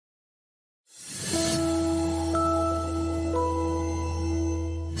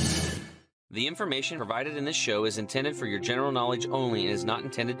The information provided in this show is intended for your general knowledge only and is not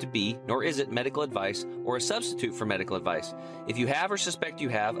intended to be, nor is it medical advice or a substitute for medical advice. If you have or suspect you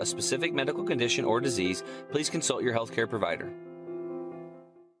have a specific medical condition or disease, please consult your healthcare provider.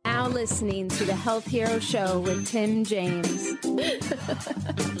 Now listening to the Health Hero Show with Tim James.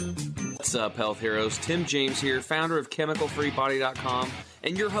 What's up, Health Heroes? Tim James here, founder of ChemicalFreeBody.com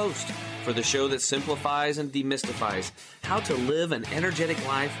and your host for the show that simplifies and demystifies how to live an energetic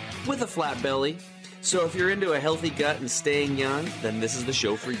life with a flat belly. So if you're into a healthy gut and staying young, then this is the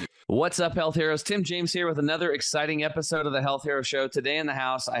show for you. What's up, Health Heroes? Tim James here with another exciting episode of the Health Hero Show. Today in the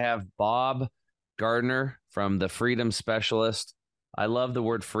house, I have Bob Gardner from the Freedom Specialist. I love the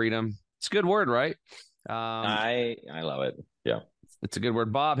word freedom. It's a good word, right? I love it. Yeah. It's a good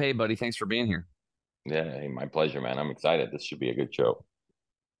word. Bob, hey, buddy. Thanks for being here. Yeah, hey, my pleasure, man. I'm excited. This should be a good show.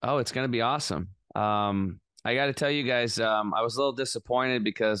 Oh, it's going to be awesome. I got to tell you guys, I was a little disappointed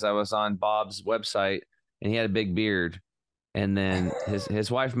because I was on Bob's website and he had a big beard. And then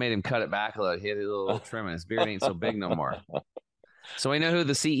his wife made him cut it back a little. He had a little trim and his beard ain't so big no more. So we know who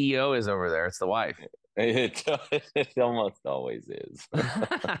the CEO is over there. It's the wife. It almost always is.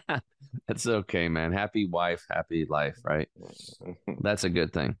 That's okay, man. Happy wife, happy life, right? That's a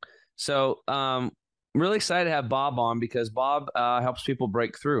good thing. So really excited to have Bob on because Bob helps people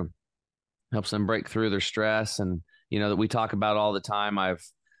break through, helps them break through their stress. And, you know, that we talk about all the time. I've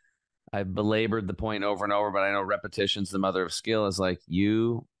belabored the point over and over, but I know repetition's the mother of skill. Is like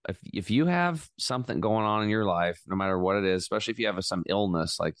if you have something going on in your life, no matter what it is, especially if you have some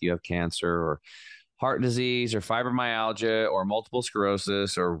illness, like you have cancer or heart disease or fibromyalgia or multiple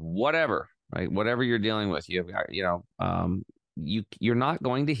sclerosis or whatever, right? Whatever you're dealing with, you're not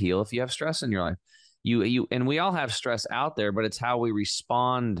going to heal if you have stress in your life. And we all have stress out there, but it's how we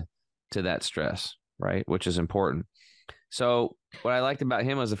respond to that stress, right? Which is important. So what I liked about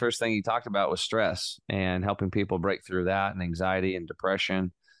him was the first thing he talked about was stress and helping people break through that and anxiety and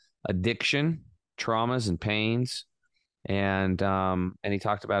depression, addiction, traumas and pains. And he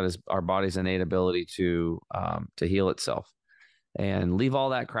talked about our body's innate ability to heal itself and leave all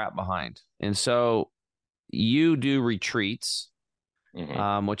that crap behind. And so you do retreats,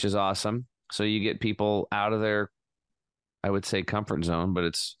 which is awesome. So you get people out of their, I would say, comfort zone,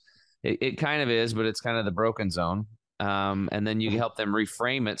 but it kind of is, but it's kind of the broken zone. And then you help them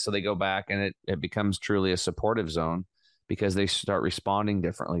reframe it so they go back and it becomes truly a supportive zone because they start responding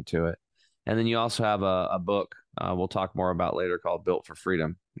differently to it. And then you also have a book we'll talk more about later called Built for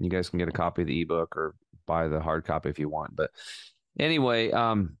Freedom. You guys can get a copy of the ebook or buy the hard copy if you want. But anyway,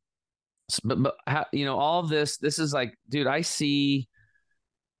 but how, you know, all of this is like, dude, I see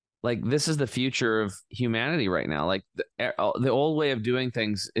like this is the future of humanity right now. Like the old way of doing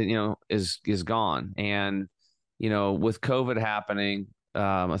things, you know, is gone. And, you know, with COVID happening,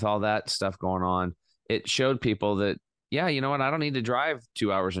 with all that stuff going on, it showed people that, yeah, you know what, I don't need to drive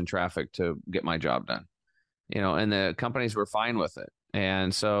 2 hours in traffic to get my job done. You know, and the companies were fine with it.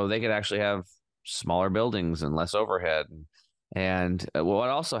 And so they could actually have smaller buildings and less overhead. And what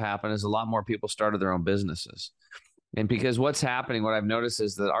also happened is a lot more people started their own businesses. And because what's happening, what I've noticed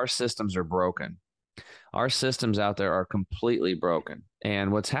is that our systems are broken. Our systems out there are completely broken.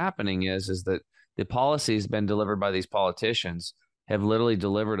 And what's happening is that the policies been delivered by these politicians have literally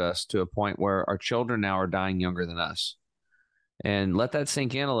delivered us to a point where our children now are dying younger than us. And let that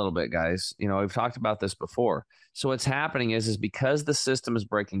sink in a little bit, guys. You know, we've talked about this before. So what's happening is because the system is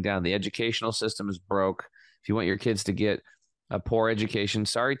breaking down, the educational system is broke. If you want your kids to get a poor education,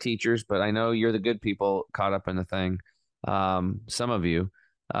 sorry, teachers, but I know you're the good people caught up in the thing. Some of you,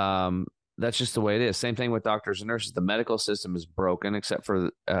 that's just the way it is. Same thing with doctors and nurses. The medical system is broken, except for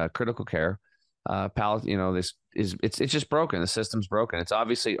critical care. You know, it's just broken. The system's broken. It's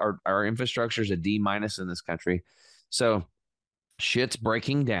obviously our infrastructure is a D- in this country. So shit's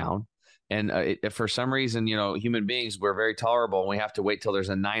breaking down. And for some reason, you know, human beings, we're very tolerable and we have to wait till there's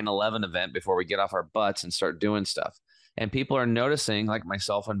a 9/11 event before we get off our butts and start doing stuff. And people are noticing, like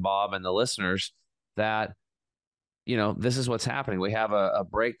myself and Bob and the listeners, that, you know, this is what's happening. We have a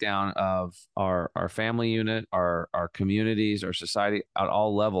breakdown of our family unit, our communities, our society at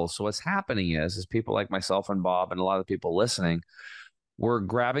all levels. So what's happening is people like myself and Bob and a lot of people listening, we're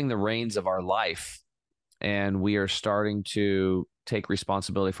grabbing the reins of our life and we are starting to take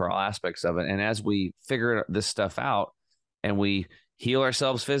responsibility for all aspects of it. And as we figure this stuff out and we heal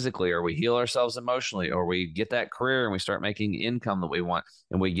ourselves physically or we heal ourselves emotionally or we get that career and we start making income that we want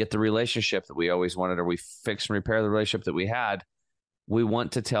and we get the relationship that we always wanted or we fix and repair the relationship that we had, we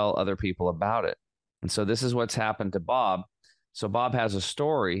want to tell other people about it. And so this is what's happened to Bob. So Bob has a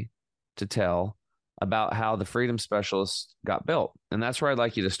story to tell about how the Freedom Specialists got built. And that's where I'd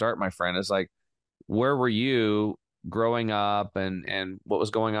like you to start, my friend, is like, where were you growing up, and what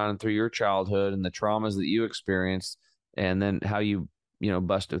was going on through your childhood and the traumas that you experienced, and then how you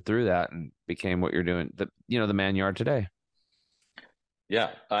busted through that and became what you're doing, the man you are today.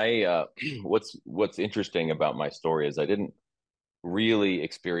 Yeah, I what's interesting about my story is I didn't really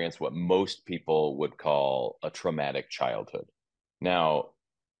experience what most people would call a traumatic childhood. Now,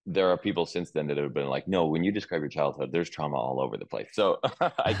 there are people since then that have been like, no, when you describe your childhood, there's trauma all over the place. So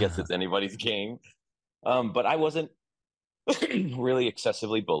I guess it's anybody's game. But I wasn't really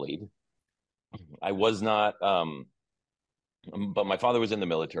excessively bullied. I was not, but my father was in the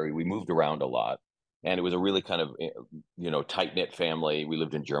military. We moved around a lot. And it was a really kind of, tight knit family. We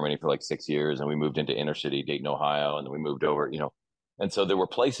lived in Germany for like 6 years, and we moved into inner city Dayton, Ohio, and then we moved over. And so there were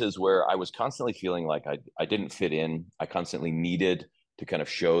places where I was constantly feeling like I didn't fit in. I constantly needed to kind of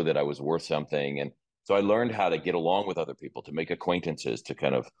show that I was worth something. And so I learned how to get along with other people, to make acquaintances, to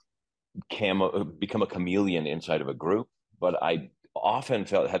kind of become a chameleon inside of a group. But I often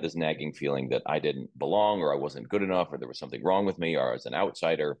had this nagging feeling that I didn't belong, or I wasn't good enough, or there was something wrong with me, or I was an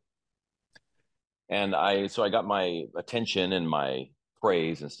outsider. And I got my attention and my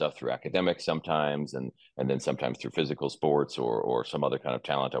praise and stuff through academics sometimes, and then sometimes through physical sports or some other kind of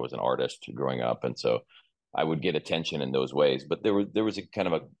talent. I was an artist growing up, and so I would get attention in those ways. But there was a kind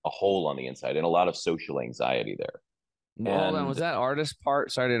of a hole on the inside and a lot of social anxiety there. Well, hold on, was And that artist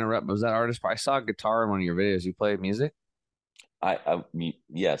part? Sorry to interrupt, but was that artist part? I saw a guitar in one of your videos. You play music?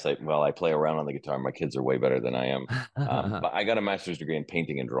 yes, I play around on the guitar. My kids are way better than I am. But I got a master's degree in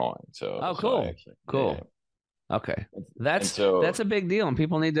painting and drawing. Oh, So I cool. actually, yeah. Cool. Okay. And That's so, a big deal, and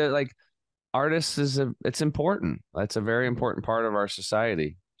people need to like, artists it's important. That's a very important part of our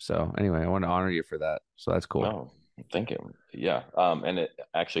society. So anyway, I want to honor you for that. So that's cool. no, thank you. Yeah. And it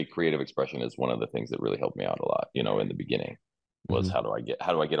actually, creative expression is one of the things that really helped me out a lot, in the beginning was Hmm. how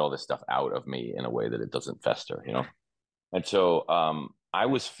do I get all this stuff out of me in a way that it doesn't fester. And so I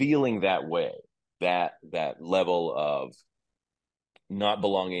was feeling that way, that level of not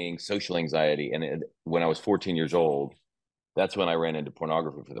belonging, social anxiety. And when I was 14 years old, that's when I ran into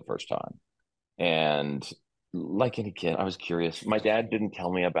pornography for the first time. And like any kid, I was curious. My dad didn't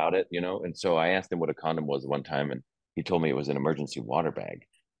tell me about it. And so I asked him what a condom was one time, and he told me it was an emergency water bag.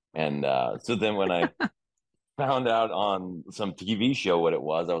 And so then when I found out on some TV show what it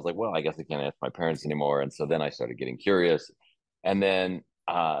was, I was like, well, I guess I can't ask my parents anymore. And so then I started getting curious. And then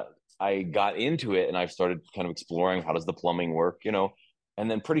I got into it, and I started kind of exploring, how does the plumbing work. And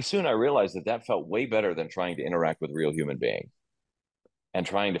then pretty soon I realized that felt way better than trying to interact with real human beings and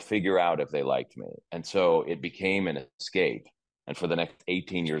trying to figure out if they liked me. And so it became an escape. And for the next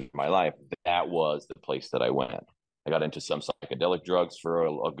 18 years of my life, that was the place that I went. I got into some psychedelic drugs for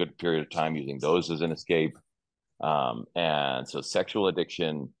a good period of time, using those as an escape. And so sexual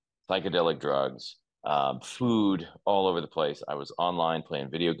addiction, psychedelic drugs, food all over the place. I was online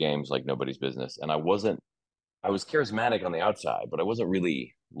playing video games like nobody's business. And I was charismatic on the outside, but I wasn't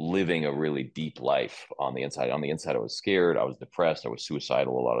really living a really deep life on the inside. On the inside, I was scared. I was depressed. I was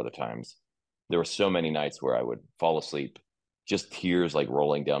suicidal a lot of the times. There were so many nights where I would fall asleep, just tears like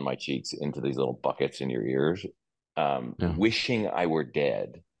rolling down my cheeks into these little buckets in your ears, Yeah. wishing I were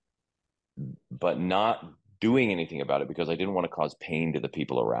dead, but not doing anything about it because I didn't want to cause pain to the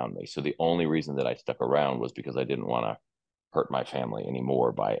people around me. So the only reason that I stuck around was because I didn't want to hurt my family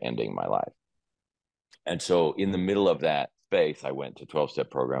anymore by ending my life. And so in the middle of that space, I went to 12-step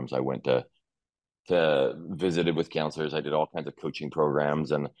programs. I went to visited with counselors. I did all kinds of coaching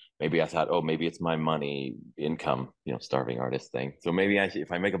programs. And maybe I thought, oh, maybe it's my money, income, starving artist thing. So maybe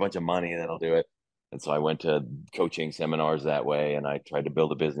if I make a bunch of money, then I'll do it. And so I went to coaching seminars that way, and I tried to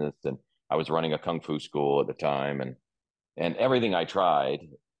build a business. And I was running a kung fu school at the time, and everything I tried,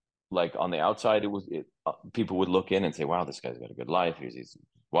 like on the outside, people would look in and say, wow, this guy's got a good life. He's his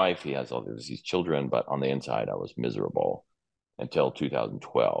wife, he has all these children. But on the inside, I was miserable until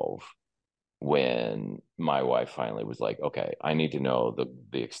 2012, when my wife finally was like, okay, I need to know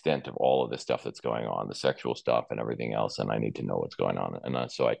the extent of all of the stuff that's going on, the sexual stuff and everything else, and I need to know what's going on. And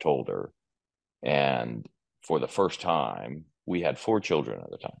so I told her. And for the first time, we had 4 children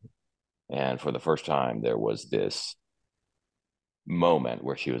at the time. And for the first time, there was this moment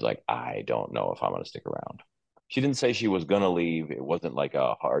where she was like, I don't know if I'm going to stick around. She didn't say she was going to leave. It wasn't like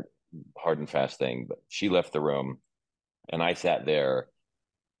a hard and fast thing, but she left the room. And I sat there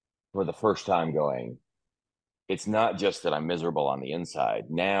for the first time going, it's not just that I'm miserable on the inside.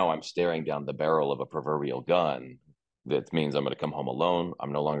 Now I'm staring down the barrel of a proverbial gun. That means I'm going to come home alone.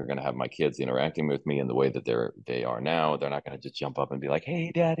 I'm no longer going to have my kids interacting with me in the way that they are now. They're not going to just jump up and be like,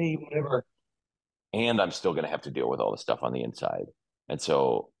 hey, daddy, whatever. and I'm still going to have to deal with all the stuff on the inside. And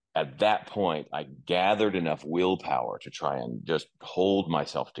so at that point, I gathered enough willpower to try and just hold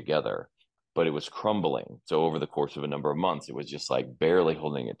myself together, but it was crumbling. So over the course of a number of months, it was just like barely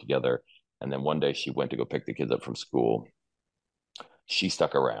holding it together. And then one day she went to go pick the kids up from school. She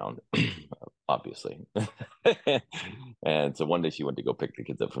stuck around, obviously. And so one day she went to go pick the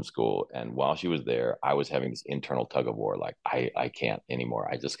kids up from school. And while she was there, I was having this internal tug of war. Like, I can't anymore.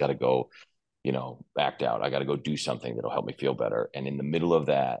 I just got to go, act out. I got to go do something that'll help me feel better. And in the middle of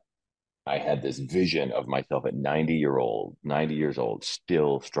that, I had this vision of myself at 90 years old,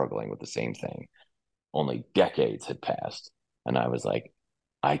 still struggling with the same thing. Only decades had passed. And I was like,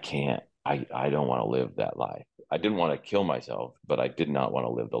 I don't want to live that life. I didn't want to kill myself, but I did not want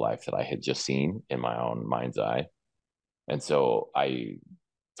to live the life that I had just seen in my own mind's eye. And so I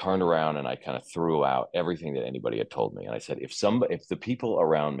turned around and I kind of threw out everything that anybody had told me. And I said, if the people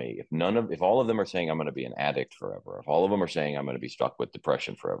around me, if all of them are saying I'm going to be an addict forever, if all of them are saying I'm going to be stuck with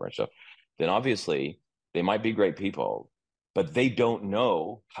depression forever and stuff, then obviously they might be great people, but they don't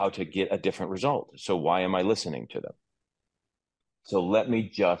know how to get a different result. So why am I listening to them? So let me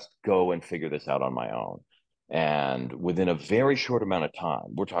just go and figure this out on my own. And within a very short amount of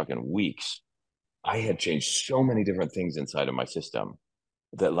time, we're talking weeks, I had changed so many different things inside of my system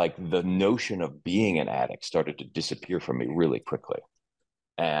that like the notion of being an addict started to disappear from me really quickly.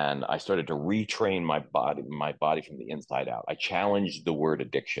 And I started to retrain my body from the inside out. I challenged the word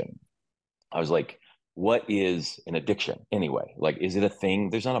addiction. I was like, what is an addiction anyway? Like, is it a thing?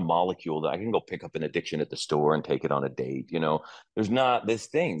 There's not a molecule that I can go pick up an addiction at the store and take it on a date. There's not this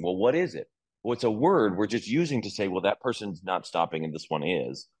thing. Well, what is it? Well, it's a word we're just using to say, well, that person's not stopping and this one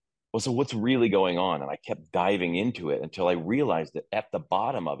is. Well, so what's really going on? And I kept diving into it until I realized that at the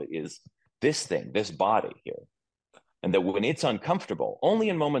bottom of it is this thing, this body here. And that when it's uncomfortable, only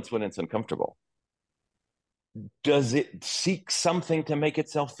in moments when it's uncomfortable, does it seek something to make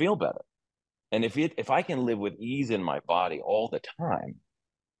itself feel better. And if I can live with ease in my body all the time,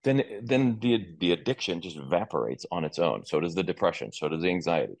 then the addiction just evaporates on its own. So does the depression. So does the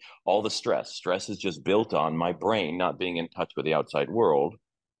anxiety. All the stress. Stress is just built on my brain not being in touch with the outside world,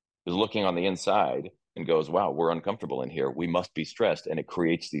 is looking on the inside and goes, wow, we're uncomfortable in here. We must be stressed. And it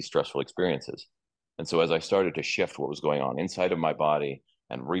creates these stressful experiences. And so as I started to shift what was going on inside of my body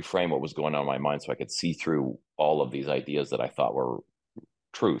and reframe what was going on in my mind so I could see through all of these ideas that I thought were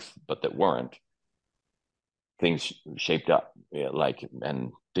truth, but that weren't, things shaped up,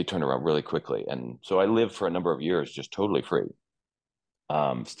 and they turned around really quickly. And so I lived for a number of years just totally free.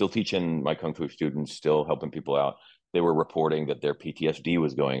 Still teaching my Kung Fu students, still helping people out. They were reporting that their PTSD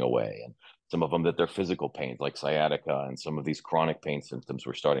was going away, and some of them that their physical pains like sciatica and some of these chronic pain symptoms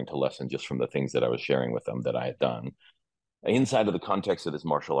were starting to lessen just from the things that I was sharing with them that I had done inside of the context of this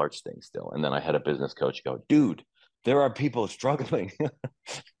martial arts thing still. And then I had a business coach go, dude, there are people struggling.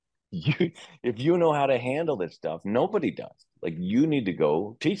 you If you know how to handle this stuff, nobody does. Like, you need to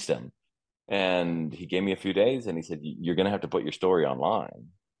go teach them. And he gave me a few days and he said, you're going to have to put your story online.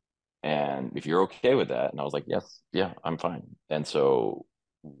 And if you're okay with that. And I was like, yes, yeah, I'm fine. And so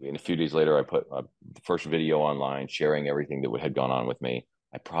in a few days later, I put the first video online sharing everything that had gone on with me.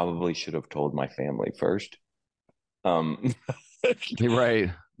 I probably should have told my family first. Um, You're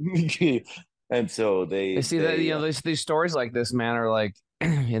right. and so They see that, these stories like this, man, are like,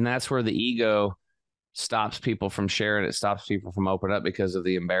 and that's where the ego stops people from sharing. It stops people from opening up because of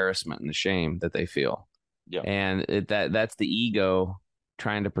the embarrassment and the shame that they feel. yeah. And that's the ego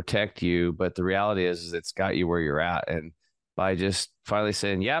trying to protect you. But the reality is it's got you where you're at. And by just finally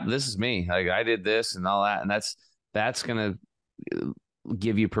saying, yep, this is me. Like, I did this and all that. And that's going to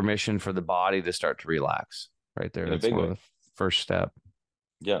give you permission for the body to start to relax right there. That's one of the first step.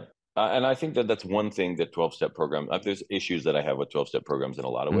 Yeah. And I think that that's one thing that 12-step program, there's issues that I have with 12-step programs in a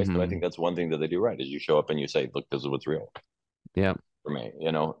lot of ways, but I think that's one thing that they do right is you show up and you say, look, this is what's real. Yeah. For me,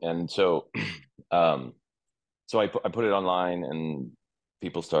 And so, so I put it online and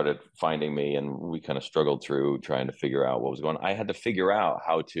people started finding me and we kind of struggled through trying to figure out what was going on. I had to figure out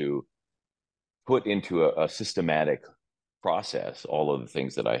how to put into a systematic process all of the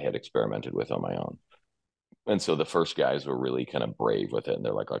things that I had experimented with on my own. And so the first guys were really kind of brave with it. And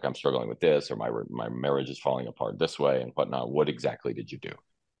they're like, I'm struggling with this, or my marriage is falling apart this way and whatnot. What exactly did you do?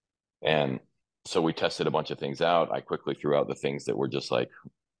 And so we tested a bunch of things out. I quickly threw out the things that were just like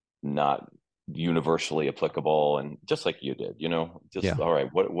not universally applicable. And just like you did, all right,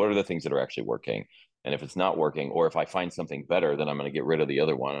 what are the things that are actually working? And if it's not working, or if I find something better, then I'm going to get rid of the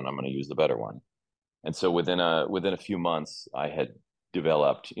other one and I'm going to use the better one. And so within a few months, I had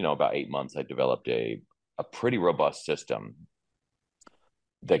developed, about 8 months, I developed a pretty robust system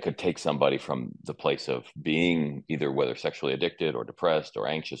that could take somebody from the place of being either whether sexually addicted or depressed or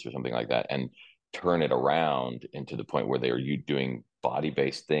anxious or something like that, and turn it around into the point where they are you doing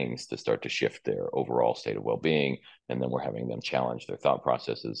body-based things to start to shift their overall state of well-being. And then we're having them challenge their thought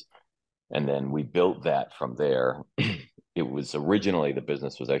processes. And then we built that from there. It was originally, the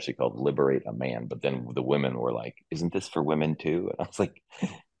business was actually called Liberate a Man, but then the women were like, isn't this for women too? And I was like,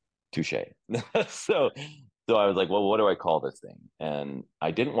 touche. so so I was like, well, what do I call this thing? And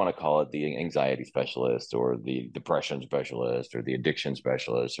I didn't want to call it the anxiety specialist or the depression specialist or the addiction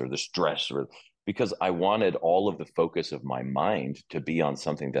specialist or the stress, or because I wanted all of the focus of my mind to be on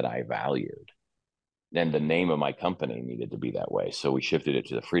something that I valued. And the name of my company needed to be that way. So we shifted it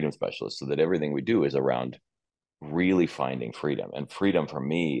to the freedom specialist, so that everything we do is around really finding freedom. And freedom for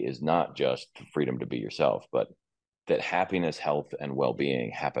me is not just freedom to be yourself, but that happiness, health, and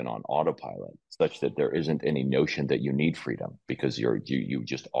well-being happen on autopilot, such that there isn't any notion that you need freedom, because you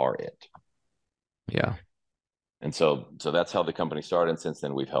just are it. Yeah. And so that's how the company started. And since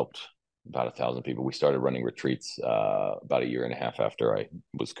then, we've helped about 1,000 people. We started running retreats about a year and a half after I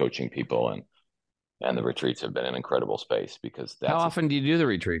was coaching people, and the retreats have been an incredible space, because How that's often do you do the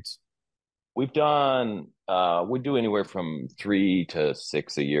retreats? we've done. We do anywhere from 3 to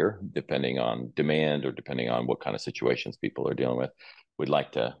 6 a year, depending on demand or depending on what kind of situations people are dealing with. We'd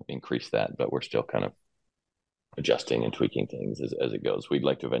like to increase that, but we're still kind of adjusting and tweaking things as it goes. We'd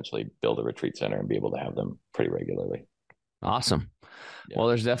like to eventually build a retreat center and be able to have them pretty regularly. Awesome. Yeah. Well,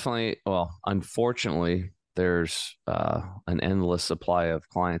 there's definitely, well, unfortunately, there's an endless supply of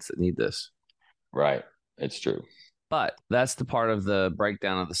clients that need this. Right. It's true. But that's the part of the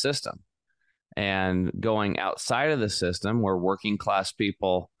breakdown of the system. And going outside of the system, where working class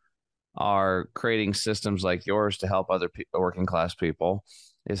people are creating systems like yours to help other working class people,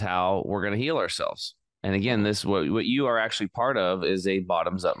 is how we're going to heal ourselves. And again, this what you are actually part of is a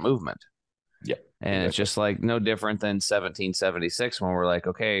bottoms up movement. Yeah. And exactly. It's just like no different than 1776, when we're like,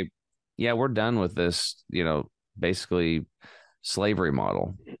 okay, yeah, we're done with this, basically slavery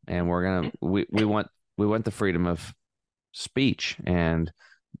model. And we want the freedom of speech, and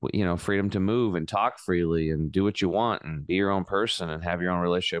freedom to move and talk freely and do what you want and be your own person and have your own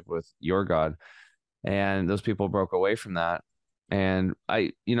relationship with your God. And those people broke away from that. And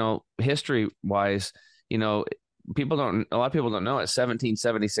history wise, a lot of people don't know it.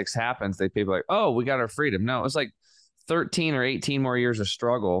 1776 happens. People are like, oh, we got our freedom. No, it was like 13 or 18 more years of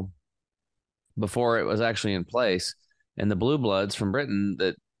struggle before it was actually in place. And the blue bloods from Britain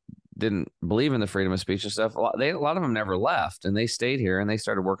that didn't believe in the freedom of speech and stuff, a lot of them never left, and they stayed here, and they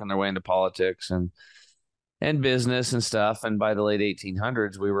started working their way into politics and business and stuff. And by the late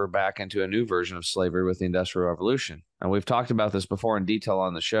 1800s, we were back into a new version of slavery with the Industrial Revolution. And we've talked about this before in detail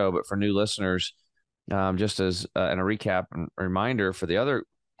on the show, but for new listeners, just as and a recap and reminder for the other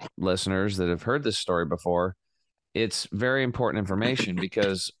listeners that have heard this story before, it's very important information,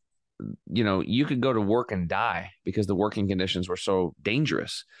 because you could go to work and die because the working conditions were so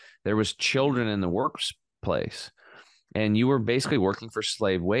dangerous. There was children in the workplace, and you were basically working for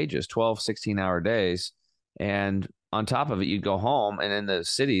slave wages, 12, 16-hour days. And on top of it, you'd go home, and in the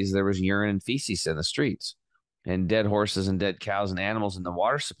cities, there was urine and feces in the streets, and dead horses and dead cows and animals in the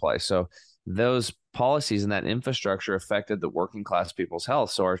water supply. So those policies and that infrastructure affected the working class people's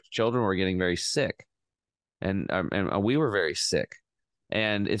health. So our children were getting very sick, and we were very sick.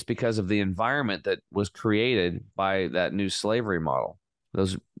 And it's because of the environment that was created by that new slavery model.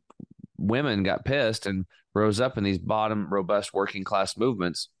 Those women got pissed and rose up in these bottom, robust working class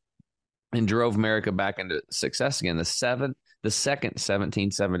movements and drove America back into success again. The second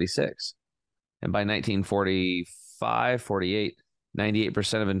 1776. And by 1945, 48,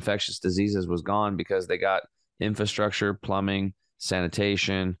 98% of infectious diseases was gone, because they got infrastructure, plumbing,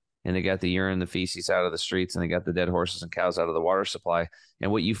 sanitation, and they got the urine, the feces out of the streets, and they got the dead horses and cows out of the water supply.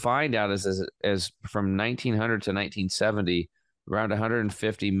 And what you find out is from 1900 to 1970, around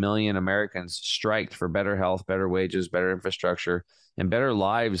 150 million Americans striked for better health, better wages, better infrastructure, and better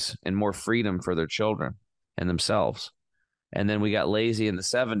lives, and more freedom for their children and themselves. And then we got lazy in the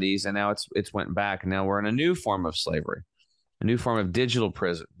 70s, and now it's went back. Now we're in a new form of slavery, a new form of digital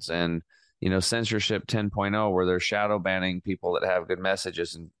prisons, and censorship 10.0, where they're shadow banning people that have good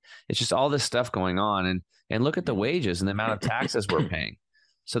messages. And it's just all this stuff going on. And look at the wages and the amount of taxes we're paying.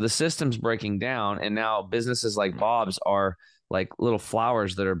 So the system's breaking down, and now businesses like Bob's are like little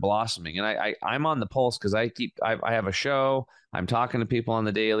flowers that are blossoming. And I'm on the pulse, because I have a show. I'm talking to people on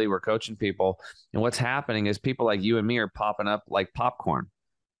the daily. We're coaching people. And what's happening is people like you and me are popping up like popcorn.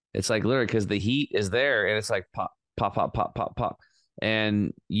 It's like literally, because the heat is there, and it's like pop, pop, pop, pop, pop, pop.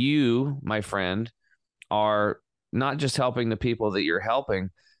 And you, my friend, are not just helping the people that you're helping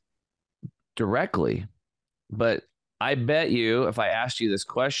directly, but I bet you if I asked you this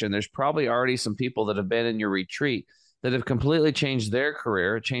question, there's probably already some people that have been in your retreat that have completely changed their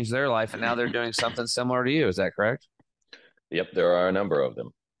career, changed their life, and now they're doing something similar to you. Is that correct? Yep, there are a number of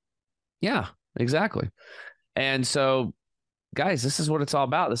them. Yeah, exactly. And so, guys, this is what it's all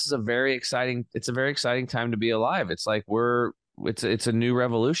about. This is a very exciting, it's a very exciting time to be alive. It's like it's a new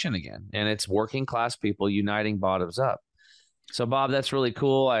revolution again, and it's working class people uniting bottoms up. So Bob, that's really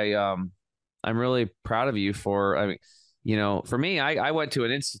cool. I'm really proud of you for, I mean, for me, I went to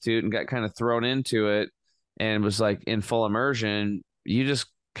an institute and got kind of thrown into it and was like in full immersion. You just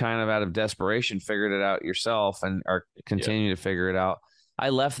kind of out of desperation figured it out yourself and are continuing to figure it out. I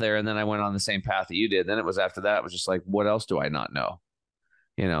left there and then I went on the same path that you did. Then it was after that, it was just like, what else do I not know?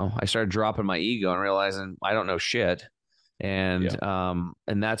 I started dropping my ego and realizing I don't know shit. And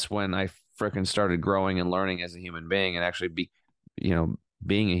that's when I fricking started growing and learning as a human being and actually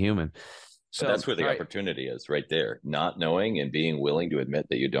being a human. So that's where the opportunity is right there. Not knowing and being willing to admit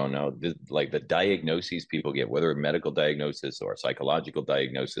that you don't know. Like the diagnoses people get, whether a medical diagnosis or a psychological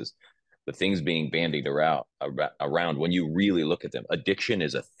diagnosis, the things being bandied around when you really look at them. Addiction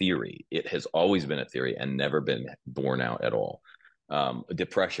is a theory. It has always been a theory and never been borne out at all.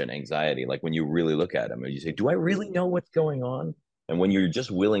 Depression, anxiety, like when you really look at them and you say, do I really know what's going on? And when you're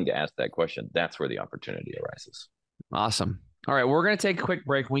just willing to ask that question, that's where the opportunity arises. Awesome. All right, we're going to take a quick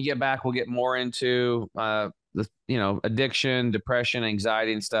break. When we get back, we'll get more into addiction, depression,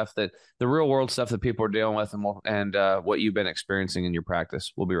 anxiety, and stuff that the real world stuff that people are dealing with, and what you've been experiencing in your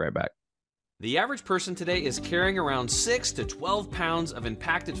practice. We'll be right back. The average person today is carrying around 6 to 12 pounds of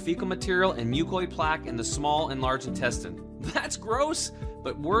impacted fecal material and mucoid plaque in the small and large intestine. That's gross,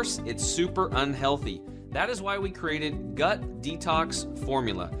 but worse, it's super unhealthy. That is why we created Gut Detox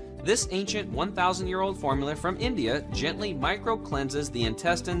Formula. This ancient 1,000-year-old formula from India gently micro-cleanses the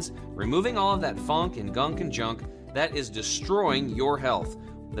intestines, removing all of that funk and gunk and junk that is destroying your health.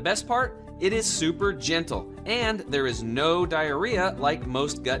 The best part? It is super gentle, and there is no diarrhea like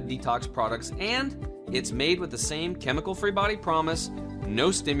most gut detox products, and it's made with the same chemical-free body promise,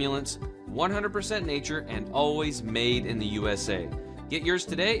 no stimulants, 100% nature, and always made in the USA. Get yours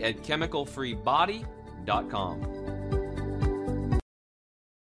today at chemicalfreebody.com.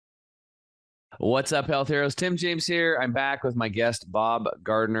 What's up, Health Heroes? Tim James here. I'm back with my guest, Bob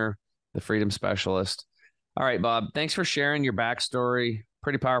Gardner, the Freedom Specialist. All right, Bob, thanks for sharing your backstory.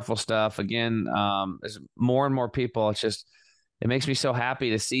 Pretty powerful stuff. Again, as more and more people, it makes me so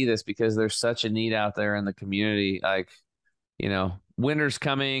happy to see this because there's such a need out there in the community. Like, winter's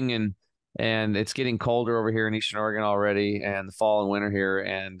coming and it's getting colder over here in Eastern Oregon already, and the fall and winter here.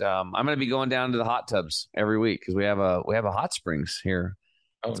 And I'm going to be going down to the hot tubs every week because we have a hot springs here.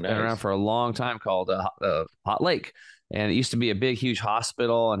 It's been around for a long time called Hot Lake. And it used to be a big, huge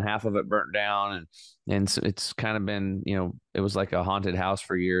hospital and half of it burnt down. And so it's kind of been, it was like a haunted house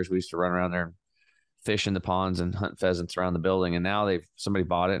for years. We used to run around there and fish in the ponds and hunt pheasants around the building. And now somebody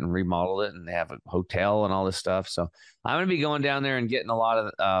bought it and remodeled it and they have a hotel and all this stuff. So I'm going to be going down there and getting a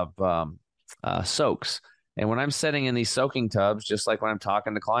lot of soaks. And when I'm sitting in these soaking tubs, just like when I'm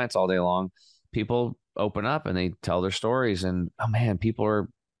talking to clients all day long, people open up and they tell their stories, and oh man,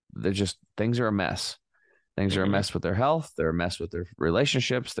 things are a mess. Things are a mess with their health. They're a mess with their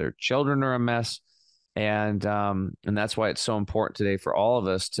relationships. Their children are a mess. And that's why it's so important today for all of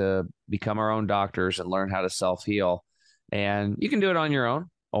us to become our own doctors and learn how to self-heal. And you can do it on your own,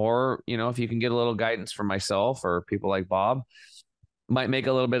 or, if you can get a little guidance from myself or people like Bob, might make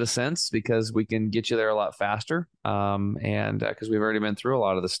a little bit of sense because we can get you there a lot faster. And because we've already been through a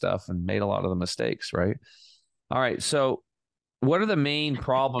lot of the stuff and made a lot of the mistakes, right? All right. So what are the main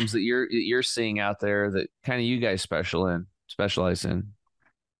problems that you're seeing out there that kind of you guys specialize in?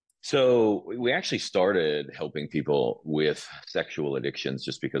 So we actually started helping people with sexual addictions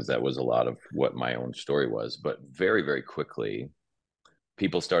just because that was a lot of what my own story was. But very, very quickly,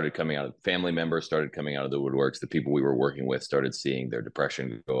 family members started coming out of the woodworks. The people we were working with started seeing their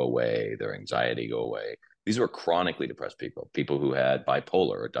depression go away, their anxiety go away. These were chronically depressed people who had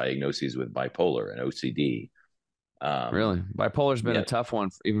bipolar or diagnoses with bipolar and OCD. Really? Bipolar's been a tough one,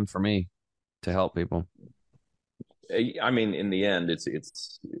 even for me, to help people. I mean, in the end, it's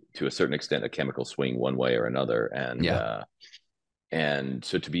to a certain extent a chemical swing one way or another, and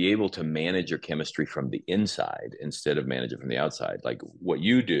so to be able to manage your chemistry from the inside instead of manage it from the outside, like what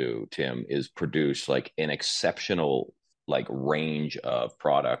you do, Tim, is produce like an exceptional like range of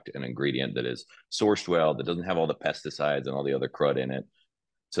product and ingredient that is sourced well, that doesn't have all the pesticides and all the other crud in it,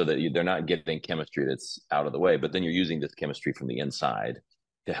 so that they're not getting chemistry that's out of the way, but then you're using this chemistry from the inside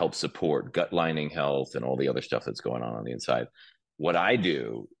to help support gut lining health and all the other stuff that's going on the inside. What I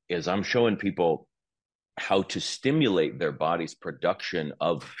do is I'm showing people how to stimulate their body's production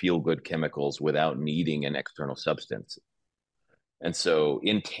of feel-good chemicals without needing an external substance. And so,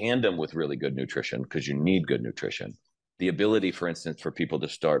 in tandem with really good nutrition, because you need good nutrition, the ability, for instance, for people to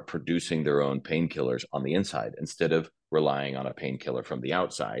start producing their own painkillers on the inside instead of relying on a painkiller from the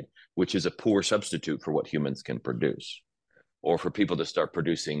outside, which is a poor substitute for what humans can produce. Or for people to start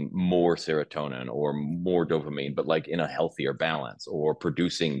producing more serotonin or more dopamine, but like in a healthier balance, or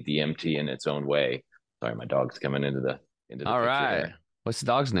producing DMT in its own way. Sorry, my dog's coming into the All picture right. here. What's the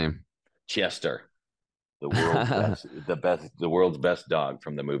dog's name? Chester, the world's the world's best dog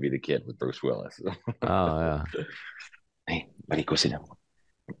from the movie The Kid with Bruce Willis. Oh yeah, Hey, buddy, go sit down.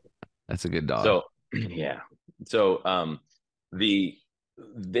 that's a good dog. So yeah, so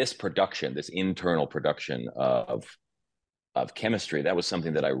this production, this internal production of chemistry, that was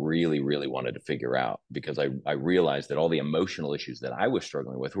something that I really, really wanted to figure out, because I realized that all the emotional issues that I was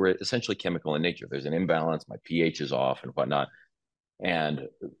struggling with were essentially chemical in nature. There's an imbalance, my pH is off and whatnot. And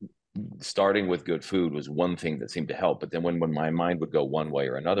starting with good food was one thing that seemed to help. But then when my mind would go one way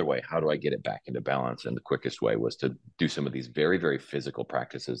or another way, how do I get it back into balance? And the quickest way was to do some of these very, very physical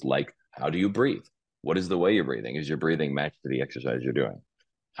practices, like how do you breathe? What is the way you're breathing? Is your breathing matched to the exercise you're doing?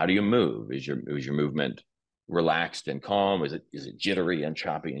 How do you move? Is your movement relaxed and calm? Is it jittery and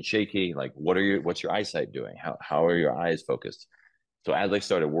choppy and shaky? Like what's your eyesight doing? How are your eyes focused? So as I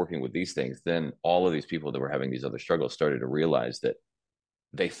started working with these things, then all of these people that were having these other struggles started to realize that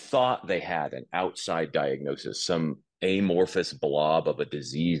they thought they had an outside diagnosis, some amorphous blob of a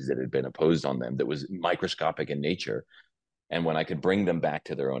disease that had been imposed on them that was microscopic in nature. And when I could bring them back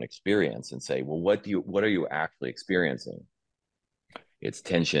to their own experience and say, well, what are you actually experiencing? It's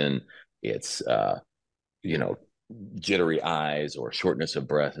tension, it's jittery eyes or shortness of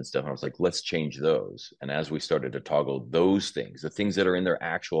breath and stuff. And I was like, let's change those. And as we started to toggle those things, the things that are in their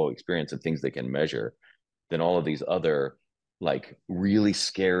actual experience and things they can measure, then all of these other like really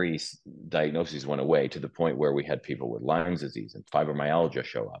scary diagnoses went away, to the point where we had people with Lyme's disease and fibromyalgia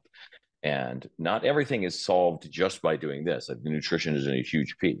show up. And not everything is solved just by doing this. Like, the nutrition is a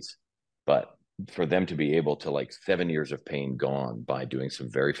huge piece, but for them to be able to, like, 7 years of pain gone by doing some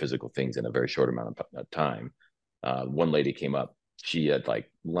very physical things in a very short amount of time. One lady came up, she had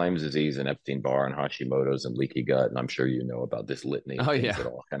like Lyme's disease and Epstein-Barr and Hashimoto's and leaky gut. And I'm sure you know about this litany of things that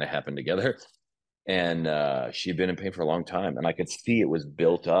all kind of happened together. And she'd been in pain for a long time, and I could see it was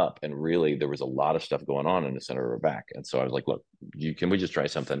built up, and really there was a lot of stuff going on in the center of her back. And so I was like, look, can we just try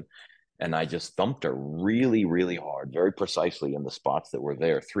something? And I just thumped her really, really hard, very precisely in the spots that were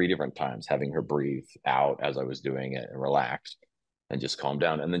there 3 different times, having her breathe out as I was doing it and relax and just calm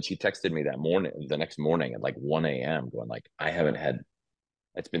down. And then she texted me the next morning at like 1 a.m. going like,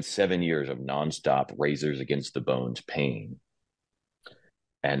 it's been 7 years of nonstop razors against the bones pain,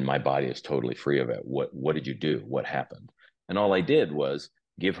 and my body is totally free of it. What did you do? What happened? And all I did was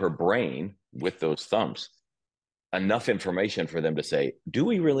give her brain, with those thumps, enough information for them to say, do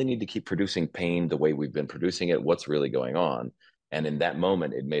we really need to keep producing pain the way we've been producing it? What's really going on? And in that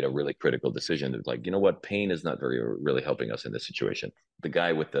moment, it made a really critical decision. It's like, you know what? Pain is not really helping us in this situation. The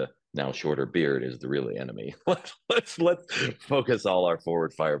guy with the now shorter beard is the real enemy. Let's focus all our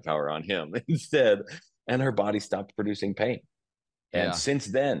forward firepower on him instead. And her body stopped producing pain. And since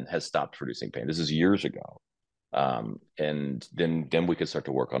then has stopped producing pain. This is years ago. And then we could start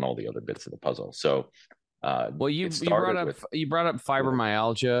to work on all the other bits of the puzzle. So, well, you brought up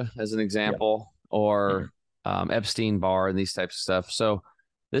fibromyalgia as an example, or Epstein-Barr and these types of stuff. So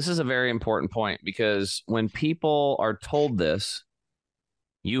this is a very important point, because when people are told this,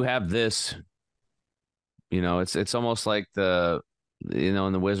 you have this, it's almost like in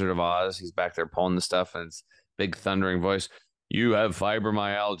the Wizard of Oz, he's back there pulling the stuff, and it's big thundering voice. You have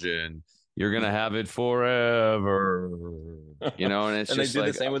fibromyalgia and you're going to have it forever, and it's and just they do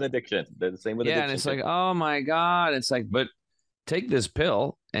like, the same with addiction. They're the same with addiction. And it's like, oh my God. It's like, but take this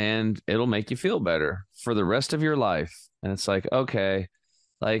pill and it'll make you feel better for the rest of your life. And it's like, okay,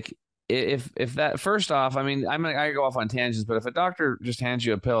 like if that, first off, I mean, I go off on tangents, but if a doctor just hands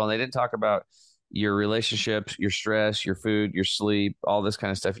you a pill and they didn't talk about your relationships, your stress, your food, your sleep, all this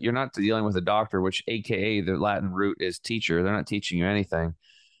kind of stuff, you're not dealing with a doctor, which AKA the Latin root is teacher. They're not teaching you anything.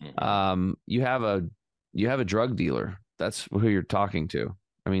 Mm-hmm. You have a drug dealer. That's who you're talking to.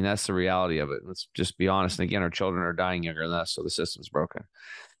 I mean, that's the reality of it. Let's just be honest. And again, our children are dying younger than us, so the system's broken.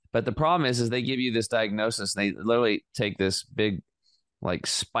 But the problem is they give you this diagnosis, and they literally take this big, like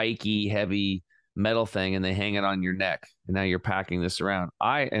spiky, heavy metal thing, and they hang it on your neck, and now you're packing this around.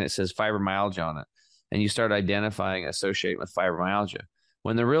 And it says fibromyalgia on it, and you start identifying, associating with fibromyalgia.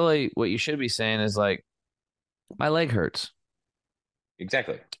 When they're really, what you should be saying is like, my leg hurts.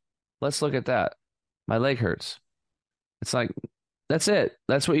 Exactly. Let's look at that. My leg hurts. It's like, that's it.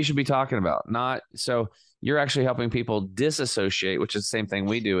 That's what you should be talking about. Not so you're actually helping people disassociate, which is the same thing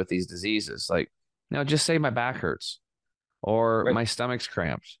we do with these diseases. Like, no, just say my back hurts or Right. my stomach's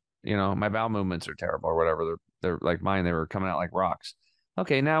cramped. My bowel movements are terrible or whatever. They're like mine. They were coming out like rocks.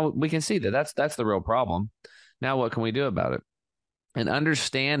 Okay, now we can see that that's the real problem. Now what can we do about it? And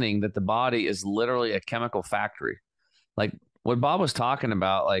understanding that the body is literally a chemical factory. Like what Bob was talking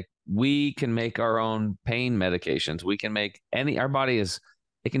about, like we can make our own pain medications. We can make our body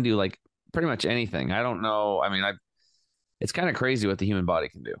it can do like pretty much anything. I don't know. I mean, it's kind of crazy what the human body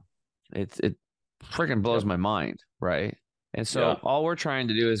can do. It freaking blows Yep. my mind. Right. And so Yeah. all we're trying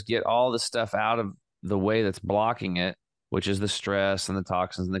to do is get all the stuff out of the way that's blocking it, which is the stress and the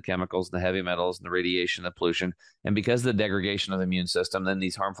toxins and the chemicals and the heavy metals and the radiation, the pollution. And because of the degradation of the immune system, then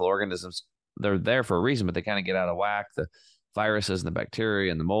these harmful organisms, they're there for a reason, but they kind of get out of whack. The viruses and the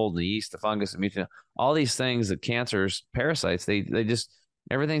bacteria and the mold and the yeast, the fungus, the mutant, all these things, the cancers, parasites, they just,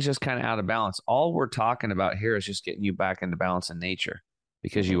 everything's just kind of out of balance. All we're talking about here is just getting you back into balance in nature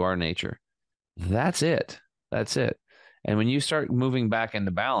because you are nature. That's it. That's it. And when you start moving back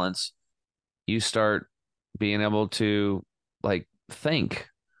into balance, you start being able to like think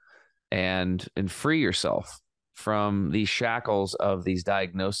and free yourself from these shackles of these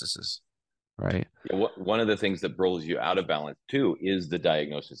diagnoses, right? Yeah, one of the things that rolls you out of balance too is the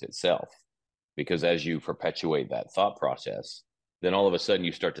diagnosis itself, because as you perpetuate that thought process, then all of a sudden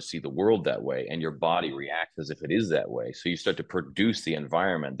you start to see the world that way and your body reacts as if it is that way. So you start to produce the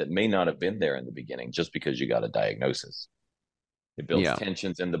environment that may not have been there in the beginning just because you got a diagnosis. It builds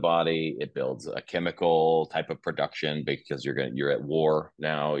tensions in the body. It builds a chemical type of production because you're at war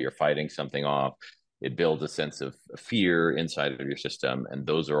now. You're fighting something off. It builds a sense of fear inside of your system, and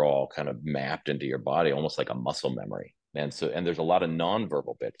those are all kind of mapped into your body, almost like a muscle memory. And there's a lot of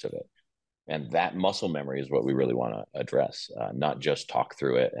nonverbal bits of it, and that muscle memory is what we really want to address, not just talk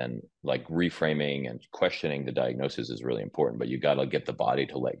through it. And like reframing and questioning the diagnosis is really important, but you got to get the body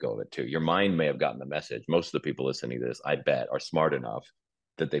to let go of it too. Your mind may have gotten the message. Most of the people listening to this, I bet, are smart enough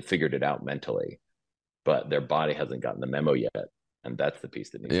that they figured it out mentally, but their body hasn't gotten the memo yet. And that's the piece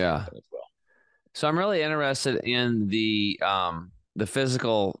that needs to happen as well. So I'm really interested in the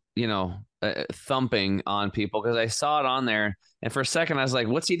physical, thumping on people, because I saw it on there, and for a second I was like,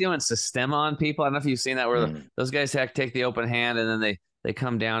 "What's he doing? System on people?" I don't know if you've seen that where those guys take the open hand and then they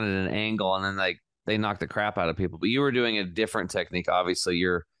come down at an angle and then they knock the crap out of people. But you were doing a different technique. Obviously,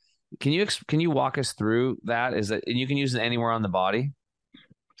 can you walk us through that? Is that, and you can use it anywhere on the body?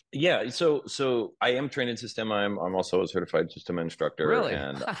 Yeah, so I am trained in system. I'm also a certified system instructor. Really?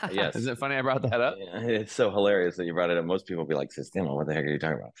 And yes. Isn't it funny I brought that up? Yeah, it's so hilarious that you brought it up. Most people will be like, system, what the heck are you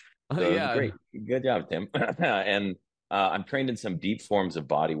talking about? So Yeah. great. Good job, Tim. And I'm trained in some deep forms of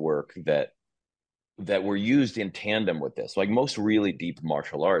body work that were used in tandem with this. Like most really deep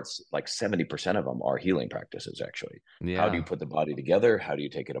martial arts, like 70% of them are healing practices, actually. Yeah. How do you put the body together? How do you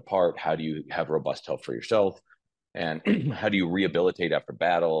take it apart? How do you have robust health for yourself? And how do you rehabilitate after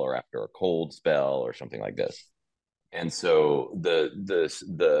battle or after a cold spell or something like this? And so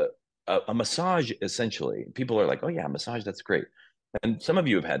a massage, essentially, people are like, oh yeah, massage, that's great. And some of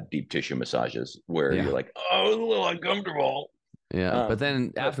you have had deep tissue massages where you're like, oh, it's a little uncomfortable. Yeah. But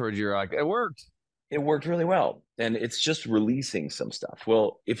then afterwards you're like, it worked. It worked really well. And it's just releasing some stuff.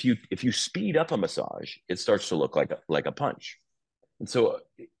 Well, if you speed up a massage, it starts to look like a punch. And so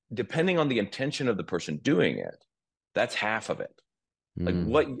depending on the intention of the person doing it, that's half of it.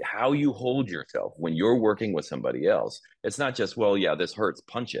 Like how you hold yourself when you're working with somebody else. It's not just, well, yeah, this hurts,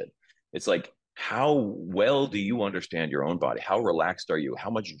 punch it. It's like, how well do you understand your own body? How relaxed are you? How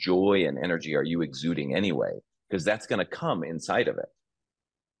much joy and energy are you exuding anyway? Because that's going to come inside of it.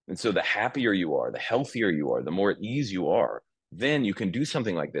 And so the happier you are, the healthier you are, the more at ease you are, then you can do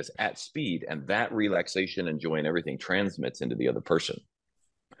something like this at speed. And that relaxation and joy and everything transmits into the other person.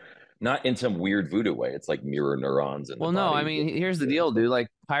 Not in some weird voodoo way. It's like mirror neurons. And well, no, I mean, here's the deal, dude. Like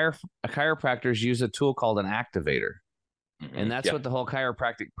chiropractors use a tool called an activator. And that's what the whole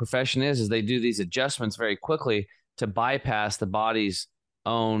chiropractic profession is they do these adjustments very quickly to bypass the body's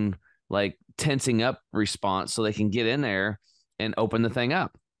own like tensing up response so they can get in there and open the thing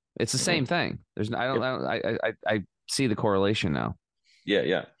up. It's the same thing. I see the correlation now.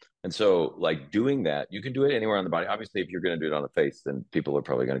 Yeah. And so like doing that, you can do it anywhere on the body. Obviously, if you're going to do it on the face, then people are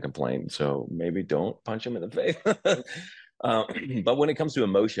probably going to complain. So maybe don't punch them in the face. But when it comes to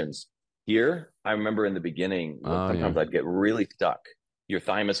emotions here, I remember in the beginning, sometimes I'd get really stuck. Your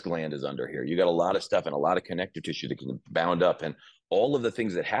thymus gland is under here. You got a lot of stuff and a lot of connective tissue that can bound up. And all of the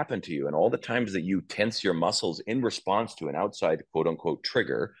things that happen to you and all the times that you tense your muscles in response to an outside quote unquote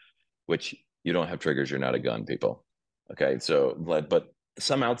trigger, which you don't have triggers, you're not a gun, people. Okay. So, but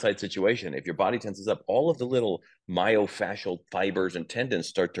some outside situation, if your body tenses up, all of the little myofascial fibers and tendons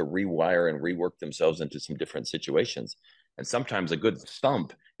start to rewire and rework themselves into some different situations. And sometimes a good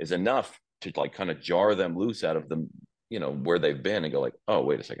thump is enough to like kind of jar them loose out of the, where they've been and go like, oh,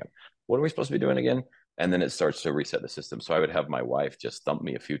 wait a second, what are we supposed to be doing again? And then it starts to reset the system. So I would have my wife just thump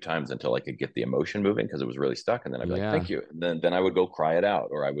me a few times until I could get the emotion moving because it was really stuck. And then I'd be like, thank you. And then I would go cry it out,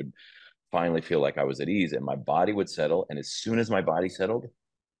 or I would finally feel like I was at ease and my body would settle. And as soon as my body settled,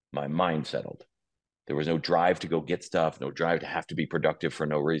 my mind settled. There was no drive to go get stuff, no drive to have to be productive for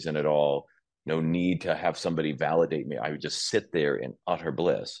no reason at all, no need to have somebody validate me. I would just sit there in utter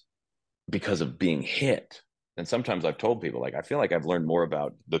bliss because of being hit. And sometimes I've told people, like, I feel like I've learned more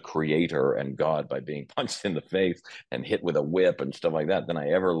about the creator and God by being punched in the face and hit with a whip and stuff like that than I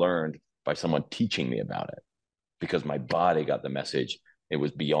ever learned by someone teaching me about it, because my body got the message. It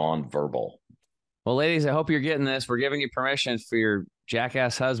was beyond verbal. Well, ladies, I hope you're getting this. We're giving you permission for your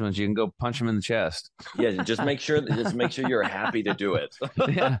jackass husbands. You can go punch him in the chest. Yeah, just make sure you're happy to do it.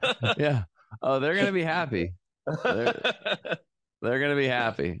 Yeah. Oh, they're gonna be happy. They're gonna be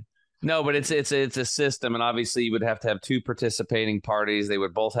happy. No, but it's a system, and obviously you would have to have two participating parties. They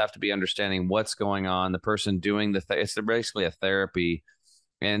would both have to be understanding what's going on. The person doing it's basically a therapy.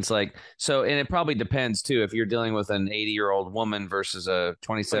 And it's like, so, and it probably depends too. If you're dealing with an 80-year-old woman versus a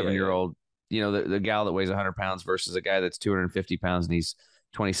 27-year-old, the gal that weighs 100 pounds versus a guy that's 250 pounds and he's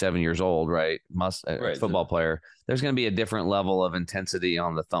 27 years old, right? Football player. There's going to be a different level of intensity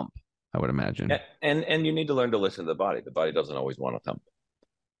on the thump, I would imagine. And you need to learn to listen to the body. The body doesn't always want to thump,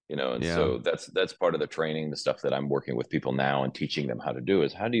 so that's part of the training, the stuff that I'm working with people now and teaching them how to do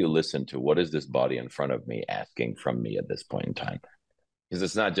is, how do you listen to what is this body in front of me asking from me at this point in time? Because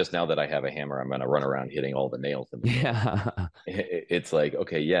it's not just now that I have a hammer, I'm going to run around hitting all the nails. It's like,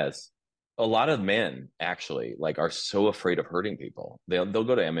 okay, yes. A lot of men actually are so afraid of hurting people. They'll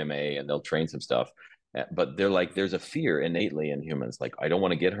go to MMA and they'll train some stuff, but they're like, there's a fear innately in humans. Like, I don't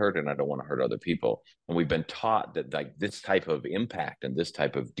want to get hurt and I don't want to hurt other people. And we've been taught that like this type of impact and this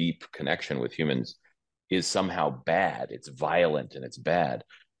type of deep connection with humans is somehow bad. It's violent and it's bad.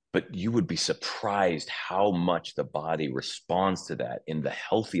 But you would be surprised how much the body responds to that in the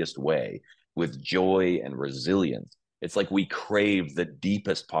healthiest way, with joy and resilience. It's like we crave the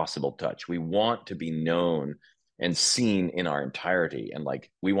deepest possible touch. We want to be known and seen in our entirety. And like,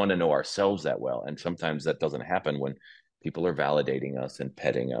 we want to know ourselves that well. And sometimes that doesn't happen when people are validating us and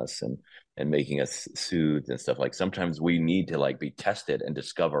petting us and making us soothed and stuff. Like, sometimes we need to like be tested and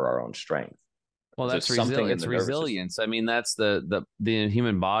discover our own strength. Well, that's resilience. It's resilience. I mean, that's the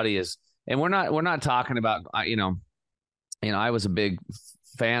human body is, and we're not talking about, I was a big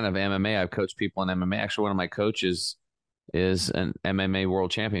fan of MMA. I've coached people in MMA. Actually, one of my coaches is an MMA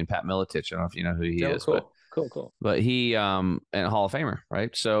world champion, Pat Miletich. I don't know if you know who he is. Cool. Cool. But he, and a Hall of Famer,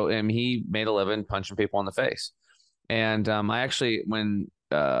 right? So, he made a living punching people in the face. And I actually, when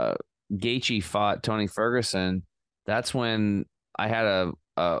Gaethje fought Tony Ferguson, that's when I had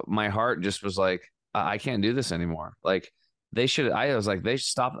my heart just was like, I can't do this anymore. Like, they should. I was like, they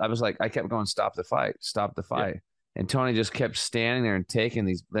stopped. I was like, I kept going, stop the fight. Yeah. And Tony just kept standing there and taking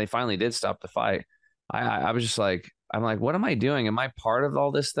these. They finally did stop the fight. I was just like, I'm like, what am I doing? Am I part of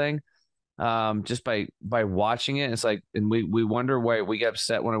all this thing? Just by watching it, it's like, and we wonder why we get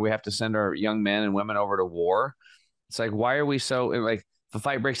upset when we have to send our young men and women over to war. It's like, why are we so like, if a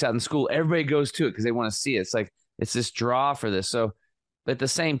fight breaks out in school, everybody goes to it because they want to see it. It's like, it's this draw for this. So, but at the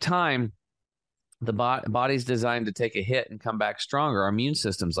same time, the body's designed to take a hit and come back stronger. Our immune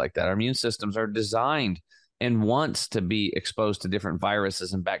system's like that. Our immune systems are designed and wants to be exposed to different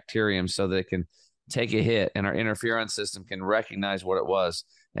viruses and bacterium so that it can take a hit, and our interferon system can recognize what it was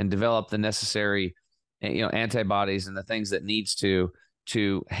and develop the necessary, antibodies and the things that needs to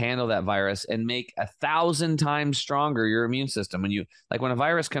handle that virus and make 1,000 times stronger your immune system. When a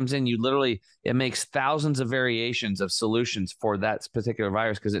virus comes in, it makes thousands of variations of solutions for that particular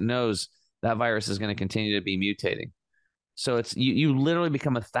virus because it knows that virus is going to continue to be mutating. So it's you literally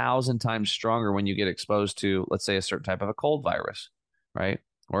become 1,000 times stronger when you get exposed to, let's say, a certain type of a cold virus, right?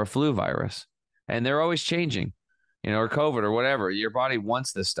 Or a flu virus. And they're always changing, or COVID or whatever. Your body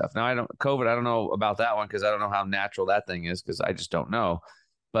wants this stuff. Now, I don't know about that one because I don't know how natural that thing is because I just don't know.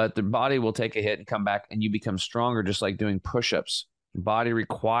 But the body will take a hit and come back and you become stronger, just like doing push-ups. Your body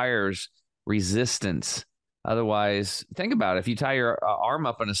requires resistance. Otherwise, think about it. If you tie your arm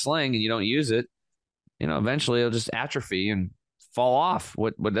up in a sling and you don't use it, eventually it'll just atrophy and fall off.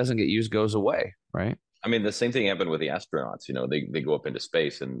 What doesn't get used goes away, right? I mean, the same thing happened with the astronauts. They go up into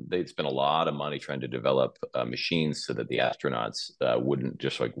space and they spent a lot of money trying to develop machines so that the astronauts wouldn't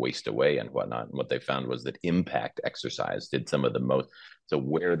just like waste away and whatnot. And what they found was that impact exercise did some of the most. So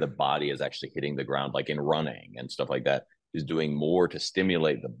where the body is actually hitting the ground, like in running and stuff like that, is doing more to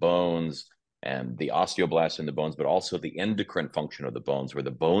stimulate the bones and the osteoblasts in the bones, but also the endocrine function of the bones, where the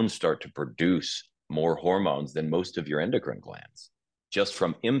bones start to produce more hormones than most of your endocrine glands just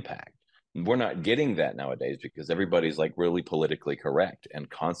from impact. We're not getting that nowadays because everybody's like really politically correct and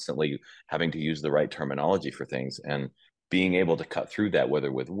constantly having to use the right terminology for things. And being able to cut through that, whether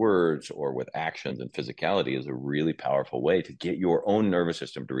with words or with actions and physicality, is a really powerful way to get your own nervous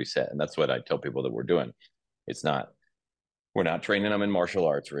system to reset. And that's what I tell people that we're doing. We're not training them in martial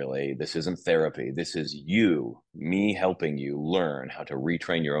arts, really. This isn't therapy. This is me helping you learn how to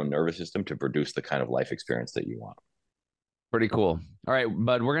retrain your own nervous system to produce the kind of life experience that you want. Pretty cool. All right,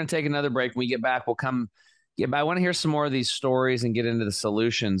 bud, we're going to take another break. When we get back, we'll come. Yeah, but I want to hear some more of these stories and get into the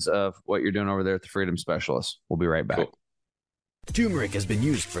solutions of what you're doing over there at the Freedom Specialist. We'll be right back. Cool. Turmeric has been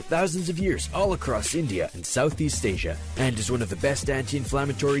used for thousands of years all across India and Southeast Asia and is one of the best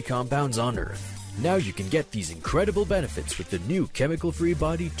anti-inflammatory compounds on Earth. Now you can get these incredible benefits with the new chemical-free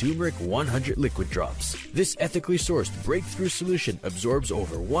body Turmeric 100 liquid drops. This ethically sourced breakthrough solution absorbs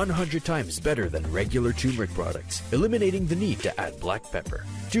over 100 times better than regular turmeric products, eliminating the need to add black pepper.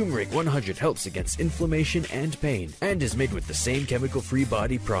 Turmeric 100 helps against inflammation and pain and is made with the same chemical-free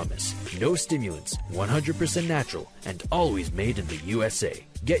body promise. No stimulants, 100% natural, and always made in the USA.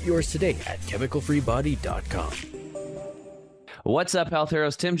 Get yours today at chemicalfreebody.com. What's up, health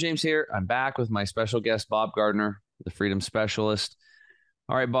heroes? Tim James here. I'm back with my special guest, Bob Gardner, the Freedom Specialist.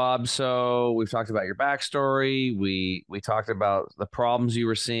 All right, Bob. So we've talked about your backstory. We talked about the problems you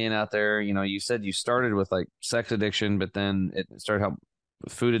were seeing out there. You said you started with like sex addiction, but then it started help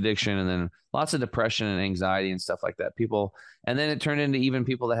food addiction, and then lots of depression and anxiety and stuff like that. And then it turned into even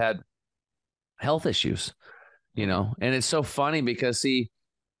people that had health issues. And it's so funny because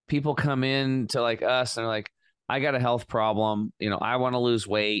people come in to like us and they're like, I got a health problem. I want to lose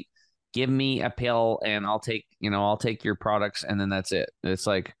weight. Give me a pill and I'll take your products. And then that's it. It's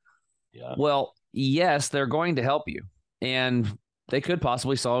like, yeah. Well, yes, they're going to help you and they could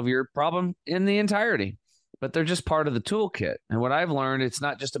possibly solve your problem in the entirety, but they're just part of the toolkit. And what I've learned, it's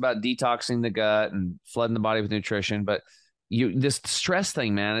not just about detoxing the gut and flooding the body with nutrition, but this stress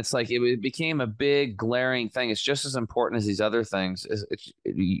thing, man, it's like it became a big glaring thing. It's just as important as these other things.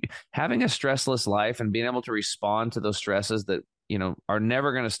 Having a stressless life and being able to respond to those stresses that, are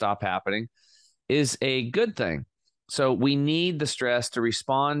never going to stop happening is a good thing. So we need the stress to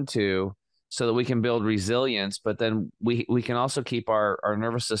respond to so that we can build resilience, but then we can also keep our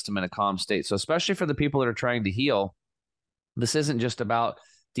nervous system in a calm state. So especially for the people that are trying to heal, this isn't just about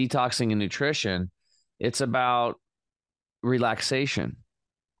detoxing and nutrition. It's about relaxation,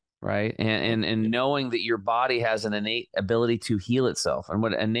 right? And knowing that your body has an innate ability to heal itself. And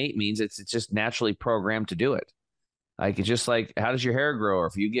what innate means, it's just naturally programmed to do it. Like, it's just like, how does your hair grow? Or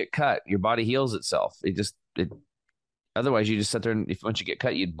if you get cut, your body heals itself. Otherwise you just sit there and once you get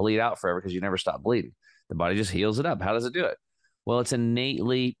cut, you'd bleed out forever because you never stop bleeding. The body just heals it up. How does it do it? Well, it's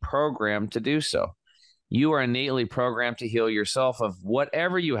innately programmed to do so. You are innately programmed to heal yourself of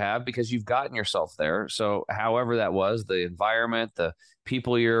whatever you have because you've gotten yourself there. So however that was, the environment, the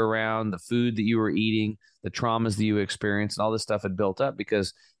people you're around, the food that you were eating, the traumas that you experienced, and all this stuff had built up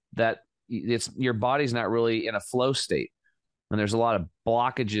because your body's not really in a flow state. And there's a lot of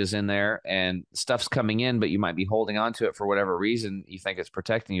blockages in there and stuff's coming in, but you might be holding on to it for whatever reason. You think it's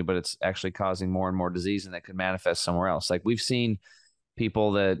protecting you, but it's actually causing more and more disease, and that could manifest somewhere else. Like we've seen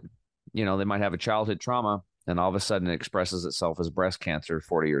people that, they might have a childhood trauma and all of a sudden it expresses itself as breast cancer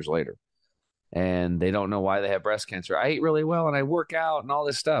 40 years later. And they don't know why they have breast cancer. I eat really well and I work out and all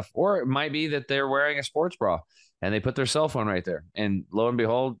this stuff. Or it might be that they're wearing a sports bra and they put their cell phone right there. And lo and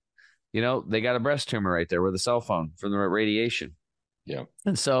behold, they got a breast tumor right there with a cell phone from the radiation. Yeah.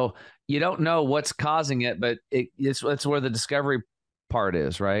 And so you don't know what's causing it, but it's where the discovery part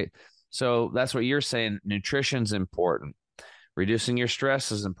is, right? So that's what you're saying. Nutrition's important. Reducing your stress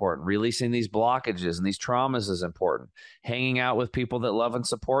is important. Releasing these blockages and these traumas is important. Hanging out with people that love and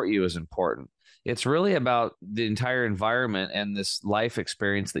support you is important. It's really about the entire environment and this life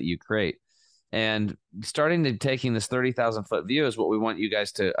experience that you create. And starting to taking this 30,000 foot view is what we want you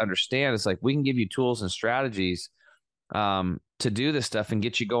guys to understand. It's like we can give you tools and strategies to do this stuff and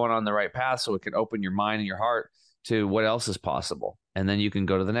get you going on the right path so it can open your mind and your heart to what else is possible. And then you can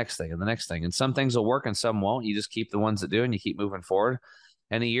go to the next thing and the next thing. And some things will work and some won't. You just keep the ones that do and you keep moving forward.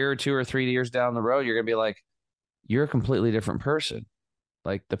 And a year or 2 or 3 years down the road, you're going to be like, you're a completely different person.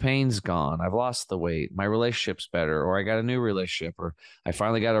 Like the pain's gone. I've lost the weight. My relationship's better, or I got a new relationship, or I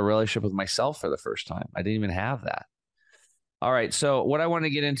finally got a relationship with myself for the first time. I didn't even have that. All right. So what I want to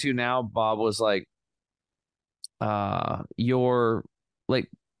get into now, Bob, was like your like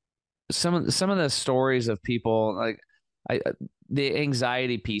some of the stories of people like I the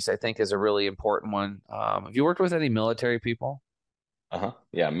anxiety piece I think is a really important one. Have you worked with any military people? Uh-huh.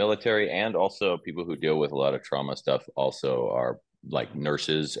 Yeah, military and also people who deal with a lot of trauma stuff also are like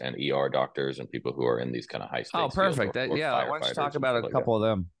nurses and ER doctors and people who are in these kind of high Oh, stakes fields perfect. or Yeah, why don't you talk firefighters and about stuff a like that. couple of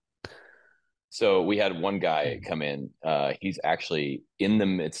them? So we had one guy come in. He's actually in the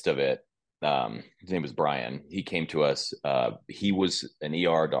midst of it. His name was Brian. He came to us. He was an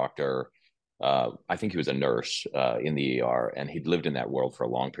ER doctor. I think he was a nurse in the ER, and he'd lived in that world for a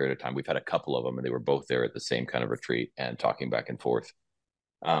long period of time. We've had a couple of them, and they were both there at the same kind of retreat and talking back and forth.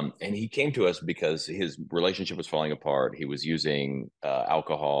 And he came to us because his relationship was falling apart. He was using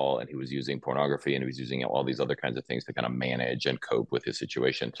alcohol and he was using pornography and he was using all these other kinds of things to kind of manage and cope with his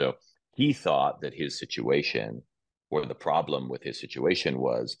situation. So he thought that his situation or the problem with his situation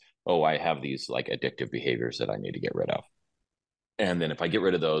was, oh, I have these like addictive behaviors that I need to get rid of. And then if I get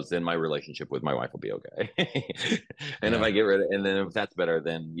rid of those, then my relationship with my wife will be okay. And if Yeah. I get rid of, and then if that's better,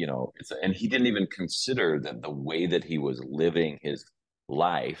 then, and he didn't even consider that the way that he was living his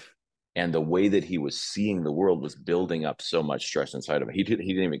life and the way that he was seeing the world was building up so much stress inside of him. He didn't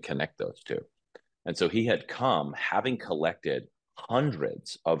even connect those two. And so he had come having collected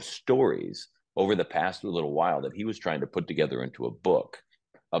hundreds of stories over the past little while that he was trying to put together into a book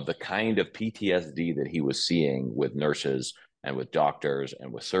of the kind of PTSD that he was seeing with nurses and with doctors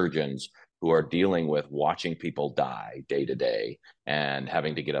and with surgeons who are dealing with watching people die day to day and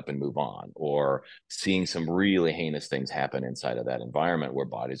having to get up and move on, or seeing some really heinous things happen inside of that environment where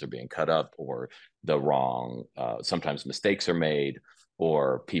bodies are being cut up or the wrong, sometimes mistakes are made,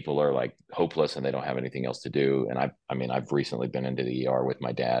 or people are like hopeless and they don't have anything else to do. And I've recently been into the ER with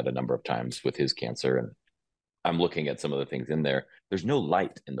my dad a number of times with his cancer, and I'm looking at some of the things in there. There's no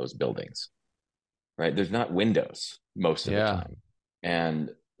light in those buildings, right? There's not windows most of the Yeah. time. And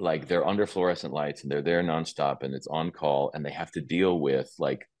like they're under fluorescent lights and they're there nonstop and it's on call and they have to deal with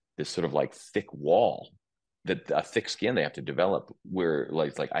like this sort of like thick wall, that a thick skin they have to develop, where like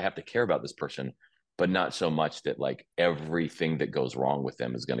it's like I have to care about this person, but not so much that like everything that goes wrong with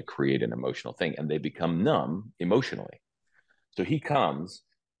them is going to create an emotional thing, and they become numb emotionally. So he comes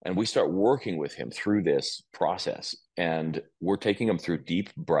and we start working with him through this process, and we're taking him through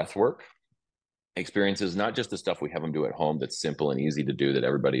deep breath work experiences, not just the stuff we have them do at home that's simple and easy to do that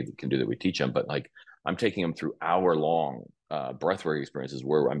everybody can do that we teach them, but like I'm taking them through hour-long breathwork experiences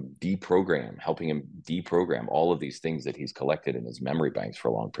where I'm helping him deprogram all of these things that he's collected in his memory banks for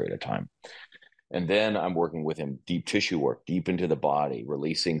a long period of time. And then I'm working with him deep tissue work, deep into the body,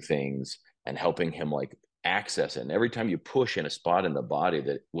 releasing things and helping him like access it. And every time you push in a spot in the body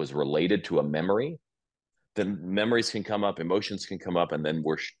that was related to a memory, then memories can come up, emotions can come up, and then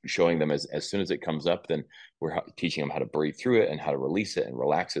we're showing them as soon as it comes up, then we're teaching them how to breathe through it and how to release it and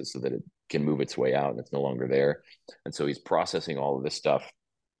relax it so that it can move its way out and it's no longer there. And so he's processing all of this stuff.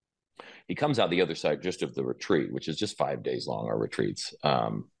 He comes out the other side just of the retreat, which is just 5 days long, our retreats.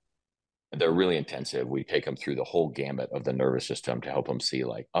 They're really intensive. We take them through the whole gamut of the nervous system to help them see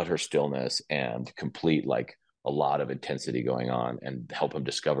like utter stillness and complete like a lot of intensity going on, and help them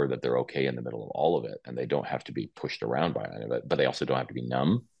discover that they're okay in the middle of all of it and they don't have to be pushed around by any of it, but they also don't have to be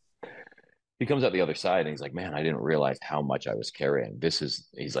numb. He comes out the other side and he's like, man, I didn't realize how much I was carrying.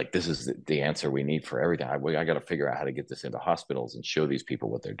 He's like, this is the answer we need for everything. I got to figure out how to get this into hospitals and show these people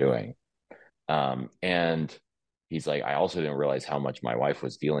what they're doing. And he's like, I also didn't realize how much my wife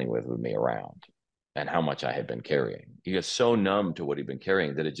was dealing with me around and how much I had been carrying. He was so numb to what he'd been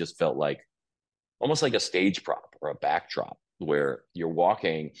carrying that it just felt like almost like a stage prop or a backdrop where you're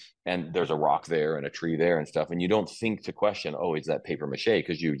walking and there's a rock there and a tree there and stuff. And you don't think to question, oh, is that paper mache?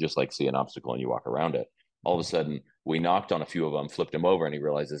 Because you just like see an obstacle and you walk around it. All of a sudden, we knocked on a few of them, flipped him over, and he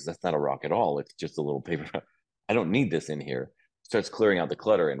realizes that's not a rock at all. It's just a little paper. I don't need this in here. Starts clearing out the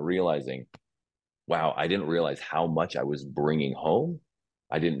clutter and realizing, wow, I didn't realize how much I was bringing home.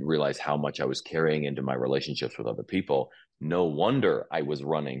 I didn't realize how much I was carrying into my relationships with other people. No wonder I was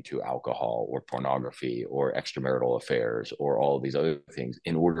running to alcohol or pornography or extramarital affairs or all of these other things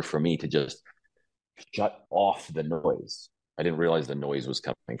in order for me to just shut off the noise. I didn't realize the noise was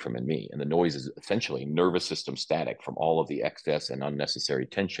coming from in me. And the noise is essentially nervous system static from all of the excess and unnecessary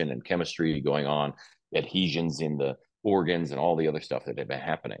tension and chemistry going on, adhesions in the organs and all the other stuff that had been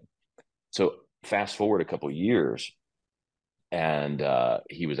happening. So fast forward a couple of years, And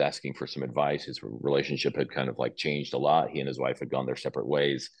he was asking for some advice. His relationship had kind of like changed a lot. He and his wife had gone their separate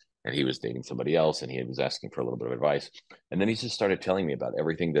ways, and he was dating somebody else, and he was asking for a little bit of advice. And then he just started telling me about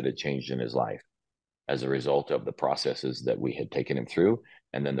everything that had changed in his life as a result of the processes that we had taken him through,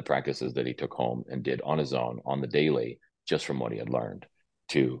 and then the practices that he took home and did on his own on the daily, just from what he had learned,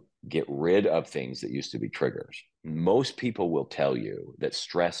 to get rid of things that used to be triggers. Most people will tell you that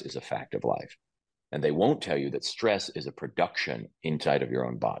stress is a fact of life, and they won't tell you that stress is a production inside of your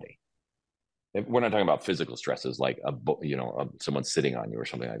own body. We're not talking about physical stresses like someone sitting on you or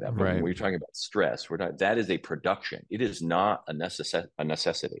something like that. But Right. when we're talking about stress, that is a production. It is not a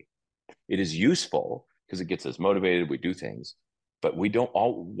necessity. It is useful because it gets us motivated. We do things, but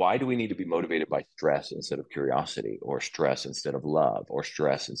why do we need to be motivated by stress instead of curiosity, or stress instead of love, or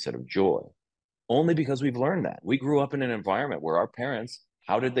stress instead of joy? Only because we've learned that. We grew up in an environment where our parents,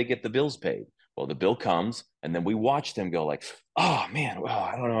 how did they get the bills paid? Well, the bill comes, and then we watch them go like, oh man, well,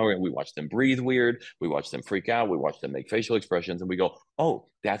 I don't know. We watch them breathe weird. We watch them freak out. We watch them make facial expressions, and we go, oh,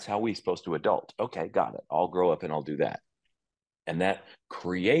 that's how we're supposed to adult. Okay, got it. I'll grow up and I'll do that. And that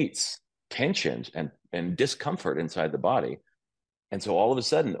creates tensions and discomfort inside the body. And so all of a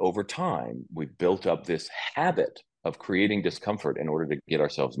sudden, over time, we've built up this habit of creating discomfort in order to get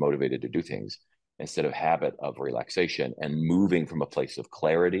ourselves motivated to do things, instead of habit of relaxation and moving from a place of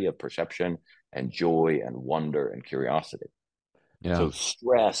clarity, of perception, and joy and wonder and curiosity. Yeah. So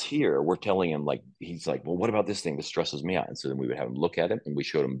stress here, we're telling him, like, he's like, well, what about this thing? This stresses me out. And so then we would have him look at it, and we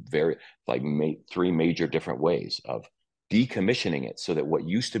showed him three major different ways of decommissioning it, so that what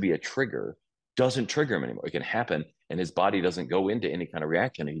used to be a trigger doesn't trigger him anymore. It can happen, and his body doesn't go into any kind of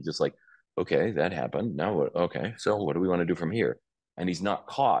reaction. And he's just like, okay, that happened. Now what? Okay, so what do we want to do from here? And he's not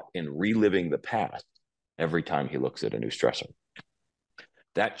caught in reliving the past every time he looks at a new stressor.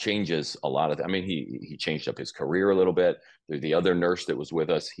 That changes a lot of I mean, he changed up his career a little bit. The other nurse that was with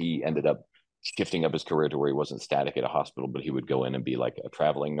us, he ended up shifting up his career to where he wasn't static at a hospital, but he would go in and be like a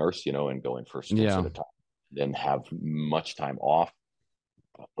traveling nurse, and go in for stints at a time, then have much time off.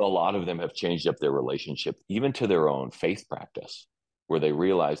 A lot of them have changed up their relationship, even to their own faith practice, where they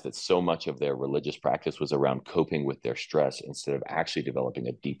realized that so much of their religious practice was around coping with their stress, instead of actually developing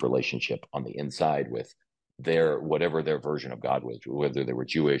a deep relationship on the inside with whatever their version of God was, whether they were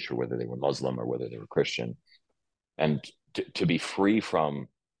Jewish or whether they were Muslim or whether they were Christian. And to be free from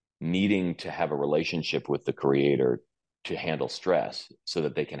needing to have a relationship with the Creator to handle stress, so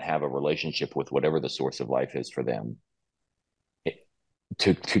that they can have a relationship with whatever the source of life is for them,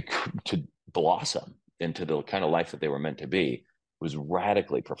 to blossom into the kind of life that they were meant to be, was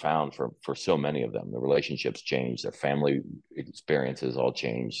radically profound for so many of them. The relationships changed, their family experiences all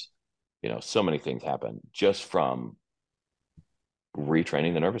changed. So many things happen just from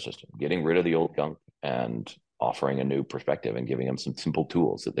retraining the nervous system, getting rid of the old gunk, and offering a new perspective, and giving them some simple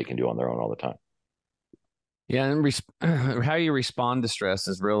tools that they can do on their own all the time. Yeah, and how you respond to stress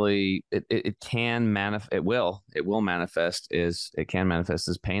is really it can manifest. It will manifest as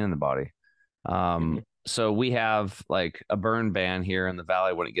pain in the body. So we have like a burn ban here in the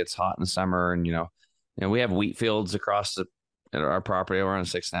valley when it gets hot in the summer, and we have wheat fields across our property. We're on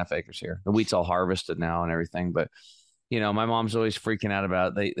 6.5 acres here. The wheat's all harvested now and everything, but my mom's always freaking out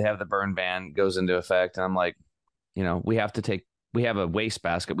about it. They have the burn ban goes into effect, and I'm like, we have a waste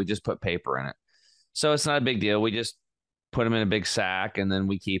basket. We just put paper in it. So it's not a big deal. We just put them in a big sack, and then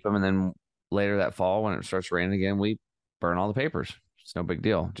we keep them. And then later that fall, when it starts raining again, we burn all the papers. It's no big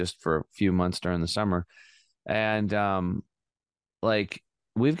deal, just for a few months during the summer. And like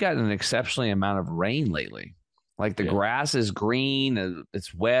we've gotten an exceptionally amount of rain lately. Like the grass is green,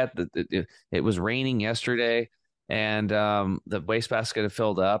 it's wet. It was raining yesterday, and the wastebasket had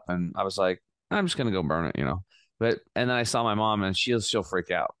filled up, and I was like, I'm just gonna go burn it, and then I saw my mom, and she'll freak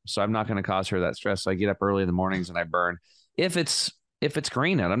out. So I'm not going to cause her that stress. So I get up early in the mornings and I burn. If it's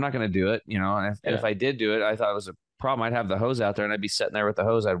green out, I'm not going to do it, And if I did do it, I thought it was a problem. I'd have the hose out there, and I'd be sitting there with the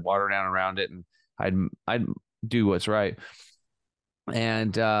hose. I'd water down around it, and I'd do what's right.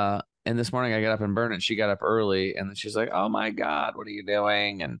 And this morning I got up and burned it. She got up early, and then she's like, "Oh my God, what are you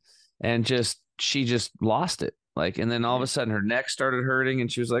doing?" And she just lost it. Like, and then all of a sudden her neck started hurting, and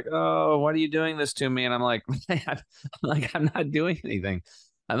she was like, "Oh, what are you doing this to me?" And I'm like, I'm not doing anything.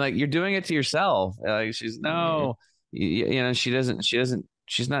 I'm like, "You're doing it to yourself." Like, she's no,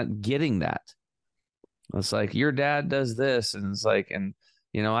 she's not getting that. It's like, your dad does this. And it's like,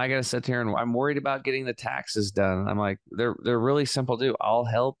 I got to sit here, and I'm worried about getting the taxes done. I'm like, they're really simple to do. I'll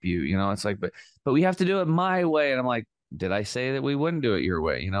help you. It's like, but we have to do it my way. And I'm like, did I say that we wouldn't do it your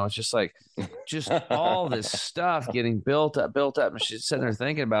way? It's just like, all this stuff getting built up. And she's sitting there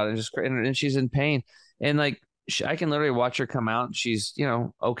thinking about it, and she's in pain. And like, I can literally watch her come out. And she's,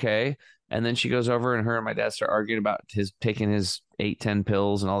 okay. And then she goes over and her and my dad start arguing about his taking his 8, 10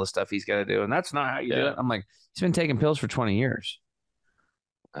 pills and all the stuff he's got to do. And that's not how you do it. I'm like, he's been taking pills for 20 years.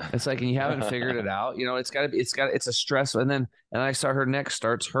 It's like, and you haven't figured it out. It's a stress. And I saw her neck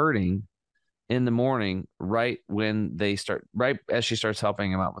starts hurting in the morning, right as she starts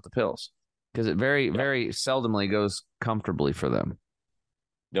helping him out with the pills. Because it very seldomly goes comfortably for them.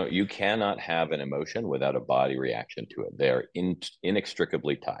 No, you cannot have an emotion without a body reaction to it. They are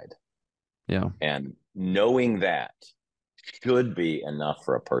inextricably tied. Yeah. And knowing that should be enough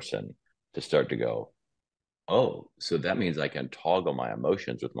for a person to start to go, oh, so that means I can toggle my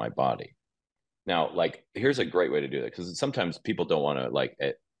emotions with my body. Now, like, here's a great way to do that, because sometimes people don't want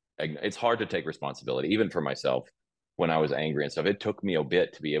to, it's hard to take responsibility, even for myself. When I was angry and stuff, it took me a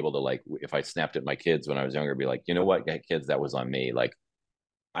bit to be able to, like, if I snapped at my kids when I was younger, be like, you know what, kids, that was on me. Like,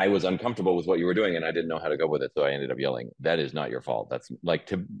 I was uncomfortable with what you were doing and I didn't know how to go with it. So I ended up yelling. That is not your fault. That's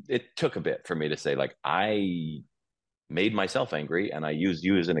it took a bit for me to say, like, I made myself angry and I used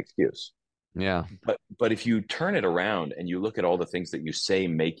you as an excuse. Yeah. But if you turn it around and you look at all the things that you say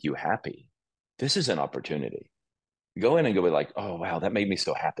make you happy, this is an opportunity. Go in and go be like, oh, wow, that made me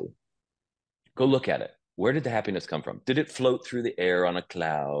so happy. Go look at it. Where did the happiness come from? Did it float through the air on a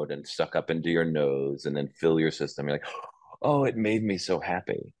cloud and suck up into your nose and then fill your system? You're like, oh, it made me so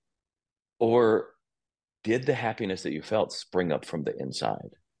happy. Or did the happiness that you felt spring up from the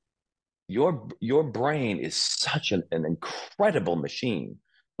inside? Your brain is such an incredible machine,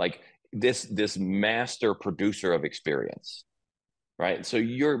 like this master producer of experience, right? So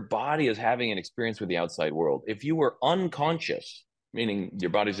your body is having an experience with the outside world. If you were unconscious, meaning your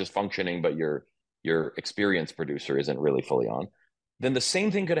body's just functioning, but your experience producer isn't really fully on, then the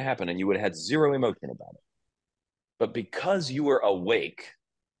same thing could have happened and you would have had zero emotion about it. But because you were awake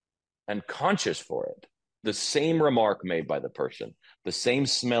and conscious for it, the same remark made by the person, the same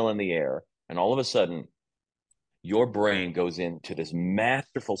smell in the air, and all of a sudden, your brain goes into this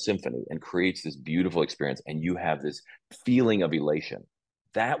masterful symphony and creates this beautiful experience, and you have this feeling of elation.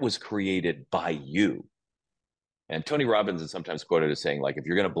 That was created by you. And Tony Robbins is sometimes quoted as saying, like, if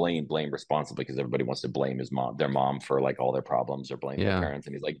you're going to blame responsibly, because everybody wants to blame their mom for, like, all their problems, or blame their parents.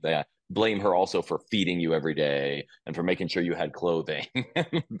 And he's like, that blame her also for feeding you every day and for making sure you had clothing.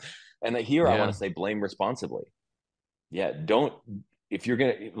 And here I want to say, blame responsibly. Yeah. If you're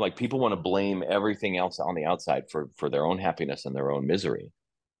going to, like, people want to blame everything else on the outside for their own happiness and their own misery.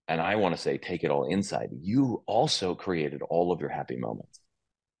 And I want to say, take it all inside. You also created all of your happy moments.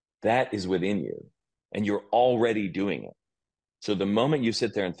 That is within you. And you're already doing it. So the moment you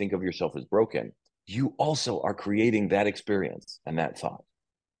sit there and think of yourself as broken, you also are creating that experience and that thought.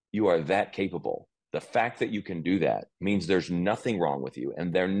 You are that capable. The fact that you can do that means there's nothing wrong with you,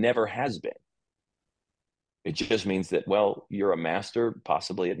 and there never has been. It just means that, well, you're a master,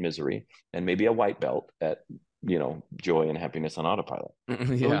 possibly at misery, and maybe a white belt at, joy and happiness on autopilot.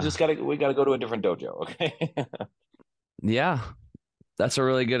 Yeah. So we gotta go to a different dojo, okay? Yeah, that's a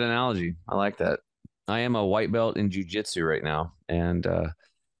really good analogy. I like that. I am a white belt in jiu-jitsu right now, and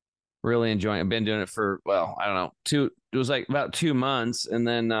really enjoying it. I've been doing it for, well, I don't know, it was like about 2 months. And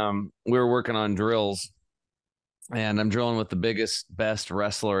then we were working on drills, and I'm drilling with the biggest, best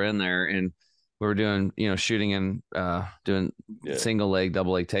wrestler in there. And we were doing, shooting and doing single leg,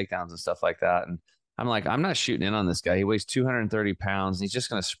 double leg takedowns and stuff like that. And I'm like, I'm not shooting in on this guy. He weighs 230 pounds. And he's just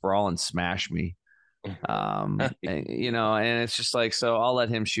going to sprawl and smash me. And it's just like, so I'll let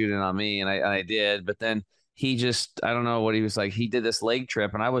him shoot in on me. And I did, but then he just, I don't know what he was like. He did this leg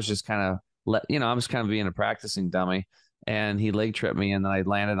trip, and I was just kind of I was kind of being a practicing dummy, and he leg tripped me, and then I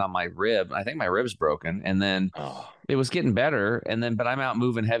landed on my rib. I think my rib's broken. And then it was getting better. And then, but I'm out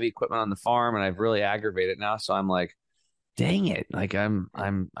moving heavy equipment on the farm, and I've really aggravated now. So I'm like, dang it. Like I'm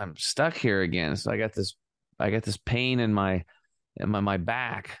stuck here again. So I got this pain in my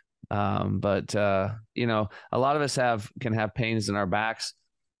back. But a lot of us can have pains in our backs,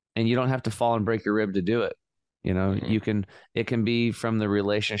 and you don't have to fall and break your rib to do it. It can be from the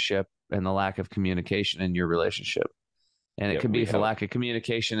relationship and the lack of communication in your relationship. And it could be for lack of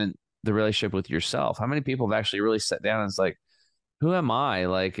communication in the relationship with yourself. How many people have actually really sat down and it's like, who am I?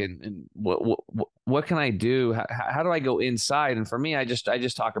 Like, and what can I do? How do I go inside? And for me, I just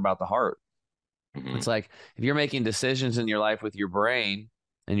talk about the heart. Mm-hmm. It's like, if you're making decisions in your life with your brain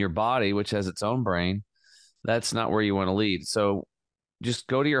and your body, which has its own brain, that's not where you want to lead. So just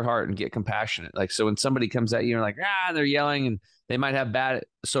go to your heart and get compassionate. Like, so when somebody comes at you and like, they're yelling and they might have bad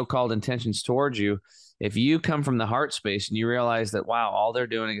so-called intentions towards you. If you come from the heart space and you realize that, wow, all they're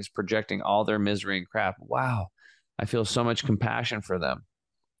doing is projecting all their misery and crap. Wow. I feel so much compassion for them.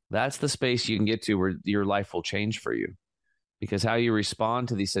 That's the space you can get to where your life will change for you, because how you respond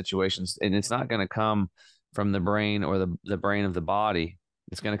to these situations, and it's not going to come from the brain or the brain of the body.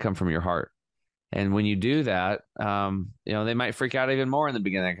 It's going to come from your heart. And when you do that, they might freak out even more in the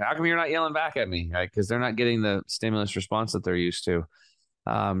beginning. How come you're not yelling back at me? Right? Because they're not getting the stimulus response that they're used to,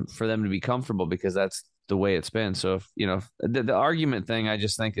 for them to be comfortable, because that's the way it's been. So if, the argument thing, I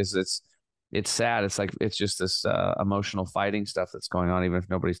just think it's sad. It's like, it's just this emotional fighting stuff that's going on, even if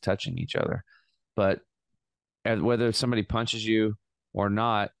nobody's touching each other. But whether somebody punches you or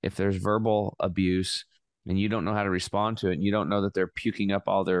not, if there's verbal abuse and you don't know how to respond to it, and you don't know that they're puking up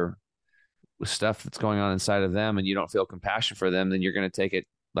all their stuff that's going on inside of them, and you don't feel compassion for them, then you're going to take it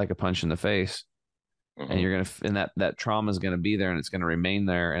like a punch in the face. Mm-hmm. And you're going to, and that trauma is going to be there, and it's going to remain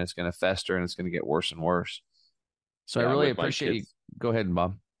there, and it's going to fester, and it's going to get worse and worse. So I really appreciate you. Go ahead,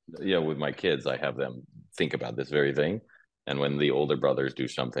 Bob. Yeah, with my kids, I have them think about this very thing. And when the older brothers do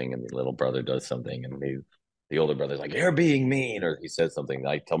something and the little brother does something, and the older brother's like, "You're being mean," or he says something,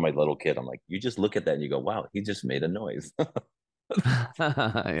 I tell my little kid, I'm like, you just look at that and you go, wow, he just made a noise.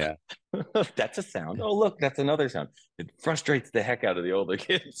 Yeah. That's a sound. Oh, look, that's another sound. It frustrates the heck out of the older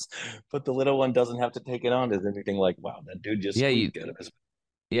kids, but the little one doesn't have to take it on as anything like, wow, that dude just you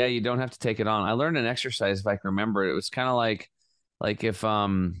don't have to take it on. I learned an exercise, if I can remember it. It was kind of like if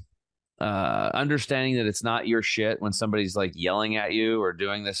understanding that it's not your shit when somebody's like yelling at you or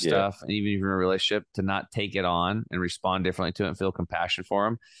doing this stuff, and even if you're in a relationship, to not take it on and respond differently to it and feel compassion for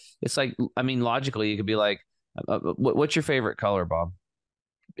them. It's like, I mean, logically, you could be like, what's your favorite color, Bob?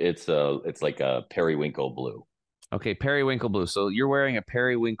 It's like a periwinkle blue. Okay, periwinkle blue. So you're wearing a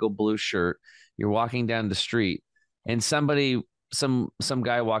periwinkle blue shirt. You're walking down the street, and some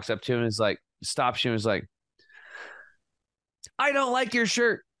guy walks up to him and is like, stops you and is like, "I don't like your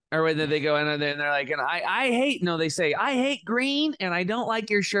shirt." Or whether they go in and they're like, and they say, "I hate green and I don't like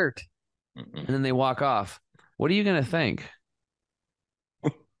your shirt." Mm-hmm. And then they walk off. What are you going to think?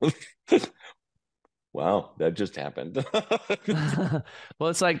 Wow, that just happened. Well,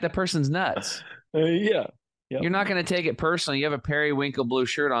 it's like the person's nuts. Yeah. Yep. You're not going to take it personally. You have a periwinkle blue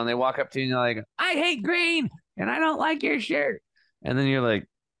shirt on. They walk up to you and you're like, "I hate green and I don't like your shirt." And then you're like,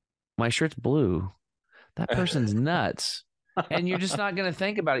 "My shirt's blue." That person's nuts. And you're just not going to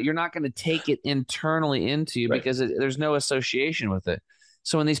think about it. You're not going to take it internally into you, because there's no association with it.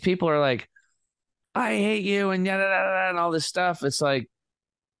 So when these people are like, "I hate you," and yada, yada, yada, and all this stuff, it's like,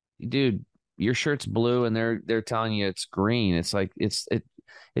 dude, your shirt's blue and they're telling you it's green. It's like, it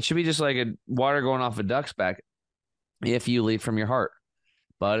should be just like a water going off a duck's back if you lead from your heart.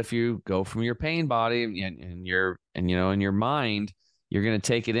 But if you go from your pain body and in your mind, you're going to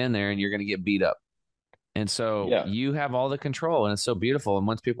take it in there and you're going to get beat up. And so you have all the control, and it's so beautiful. And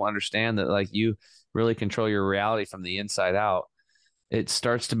once people understand that, like, you really control your reality from the inside out, it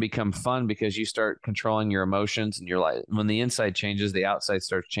starts to become fun, because you start controlling your emotions, and you're like, when the inside changes, the outside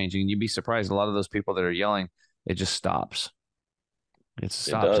starts changing. And you'd be surprised, a lot of those people that are yelling, it just stops. It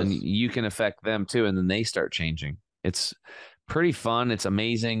stops, and you can affect them too. And then they start changing. It's pretty fun. It's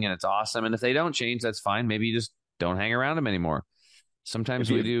amazing, and it's awesome. And if they don't change, that's fine. Maybe you just don't hang around them anymore. Sometimes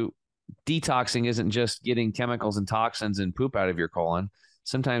we do. Detoxing isn't just getting chemicals and toxins and poop out of your colon.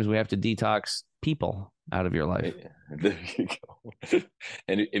 Sometimes we have to detox people out of your life. There you go.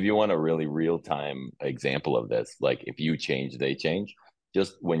 And if you want a really real-time example of this, like if you change, they change.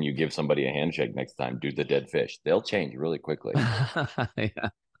 Just when you give somebody a handshake next time, do the dead fish. They'll change really quickly. Yeah.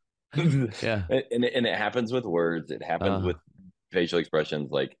 Yeah. And it happens with words. It happens with facial expressions,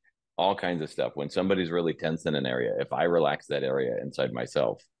 like all kinds of stuff. When somebody's really tense in an area, if I relax that area inside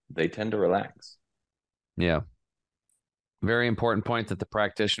myself, they tend to relax. Yeah. Very important point, that the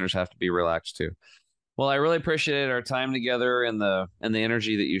practitioners have to be relaxed too. Well, I really appreciated our time together and the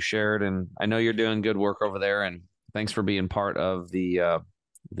energy that you shared. And I know you're doing good work over there. And thanks for being part of the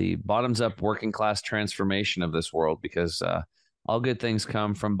bottoms up working class transformation of this world, because all good things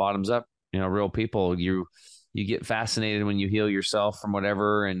come from bottoms up. Real people. You get fascinated when you heal yourself from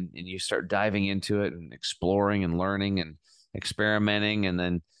whatever, and you start diving into it and exploring and learning and experimenting, and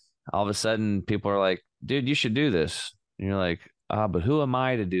then all of a sudden people are like, "Dude, you should do this." And you're like, but who am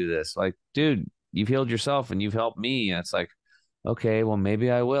I to do this? Like, dude, you've healed yourself and you've helped me. And it's like, okay, well, maybe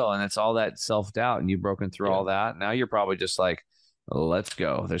I will. And it's all that self-doubt, and you've broken through all that. Now you're probably just like, let's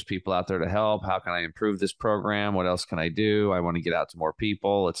go. There's people out there to help. How can I improve this program? What else can I do? I want to get out to more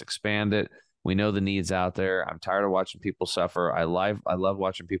people. Let's expand it. We know the needs out there. I'm tired of watching people suffer. I love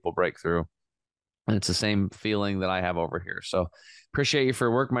watching people break through. And it's the same feeling that I have over here. So appreciate you for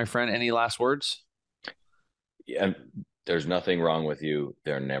your work, my friend. Any last words? Yeah, there's nothing wrong with you.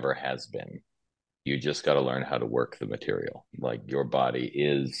 There never has been. You just got to learn how to work the material. Like, your body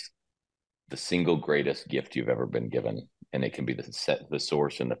is the single greatest gift you've ever been given. And it can be the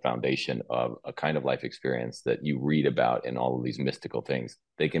source and the foundation of a kind of life experience that you read about in all of these mystical things.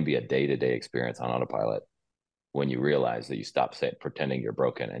 They can be a day-to-day experience on autopilot when you realize that you stop pretending you're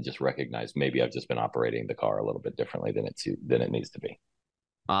broken and just recognize, maybe I've just been operating the car a little bit differently than it needs to be.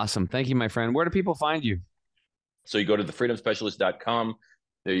 Awesome. Thank you, my friend. Where do people find you? So you go to thefreedomspecialist.com.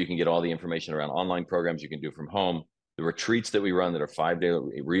 There you can get all the information around online programs you can do from home. The retreats that we run that are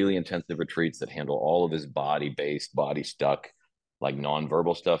 5-day, really intensive retreats that handle all of this body-based, body-stuck, like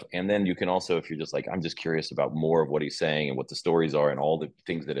nonverbal stuff. And then you can also, if you're just like, I'm just curious about more of what he's saying and what the stories are and all the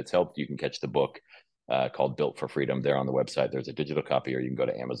things that it's helped, you can catch the book called Built for Freedom there on the website. There's a digital copy, or you can go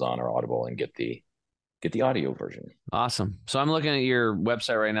to Amazon or Audible and get the audio version. Awesome. So I'm looking at your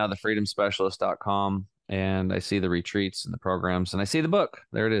website right now, thefreedomspecialist.com, and I see the retreats and the programs, and I see the book.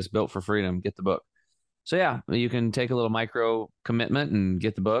 There it is, Built for Freedom. Get the book. So yeah, you can take a little micro commitment and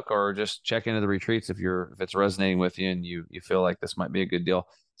get the book, or just check into the retreats if it's resonating with you and you feel like this might be a good deal.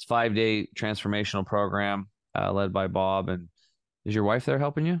 It's a 5-day transformational program led by Bob. And is your wife there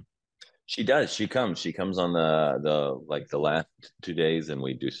helping you? She does. She comes on the last 2 days, and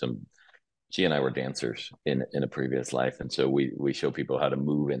we do some. She and I were dancers in a previous life, and so we show people how to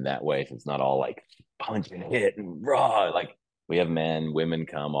move in that way. So it's not all like punch and hit and raw. Like, we have men, women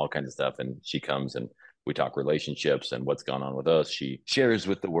come, all kinds of stuff, and she comes and we talk relationships and what's gone on with us. She shares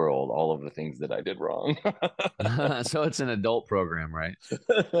with the world all of the things that I did wrong. So it's an adult program, right?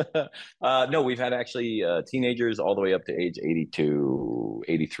 No, we've had actually teenagers all the way up to age 82,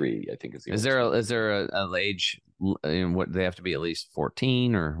 83, I think. Is there an age, what, they have to be at least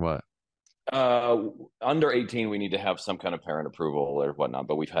 14 or what? Under 18, we need to have some kind of parent approval or whatnot,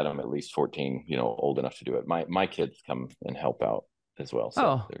 but we've had them at least 14, old enough to do it. My kids come and help out as well.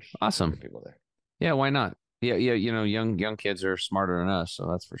 So there's awesome people there. Yeah, why not? Yeah, young kids are smarter than us, so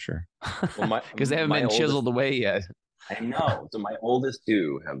that's for sure. Well, because they haven't been chiseled away yet. I know. So my oldest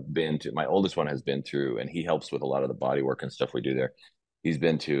one has been through, and he helps with a lot of the body work and stuff we do there. He's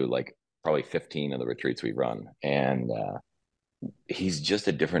been to like probably 15 of the retreats we run, and he's just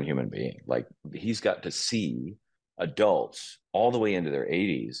a different human being. Like, he's got to see adults all the way into their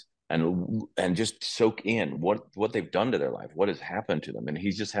 80s and just soak in what they've done to their life, what has happened to them, and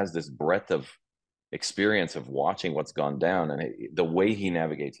he just has this breadth of experience of watching what's gone down, and the way he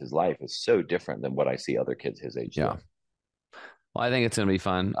navigates his life is so different than what I see other kids his age doing. Well, I think it's going to be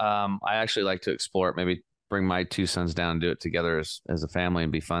fun. I actually like to explore it. Maybe bring my 2 sons down and do it together as a family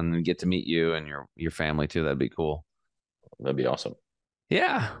and be fun, and get to meet you and your family too. That'd be cool. That'd be awesome.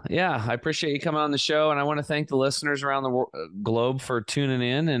 Yeah. I appreciate you coming on the show, and I want to thank the listeners around the globe for tuning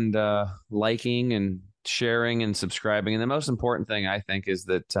in and liking and sharing and subscribing. And the most important thing, I think, is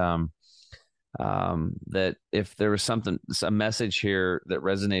that that if there was a message here that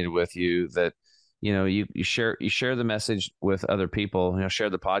resonated with you, that you share the message with other people, share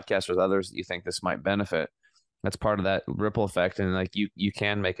the podcast with others that you think this might benefit. That's part of that ripple effect, and like you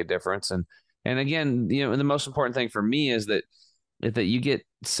can make a difference. And again, and the most important thing for me is that you get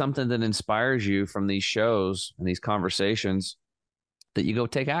something that inspires you from these shows and these conversations that you go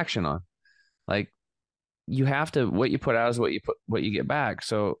take action on. Like, you have to, what you put out is what you get back.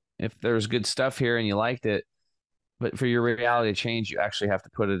 So if there's good stuff here and you liked it, but for your reality to change, you actually have to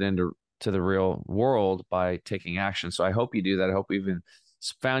put it into the real world by taking action. So I hope you do that. I hope we even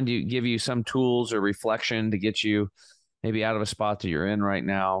give you some tools or reflection to get you maybe out of a spot that you're in right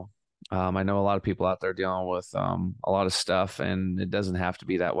now. I know a lot of people out there dealing with a lot of stuff, and it doesn't have to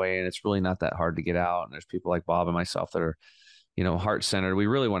be that way. And it's really not that hard to get out. And there's people like Bob and myself that are, heart-centered. We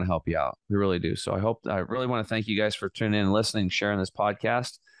really want to help you out. We really do. So I really want to thank you guys for tuning in and listening, sharing this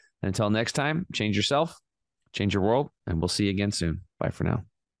podcast. And until next time, change yourself, change your world, and we'll see you again soon. Bye for now.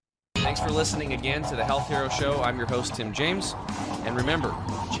 Thanks for listening again to the Health Hero Show. I'm your host, Tim James. And remember,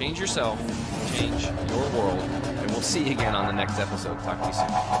 change yourself, change your world, and we'll see you again on the next episode. Talk to you soon.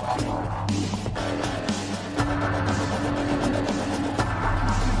 Bye-bye.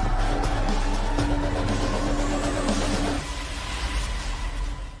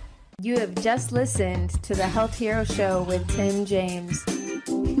 You have just listened to the Health Hero Show with Tim James.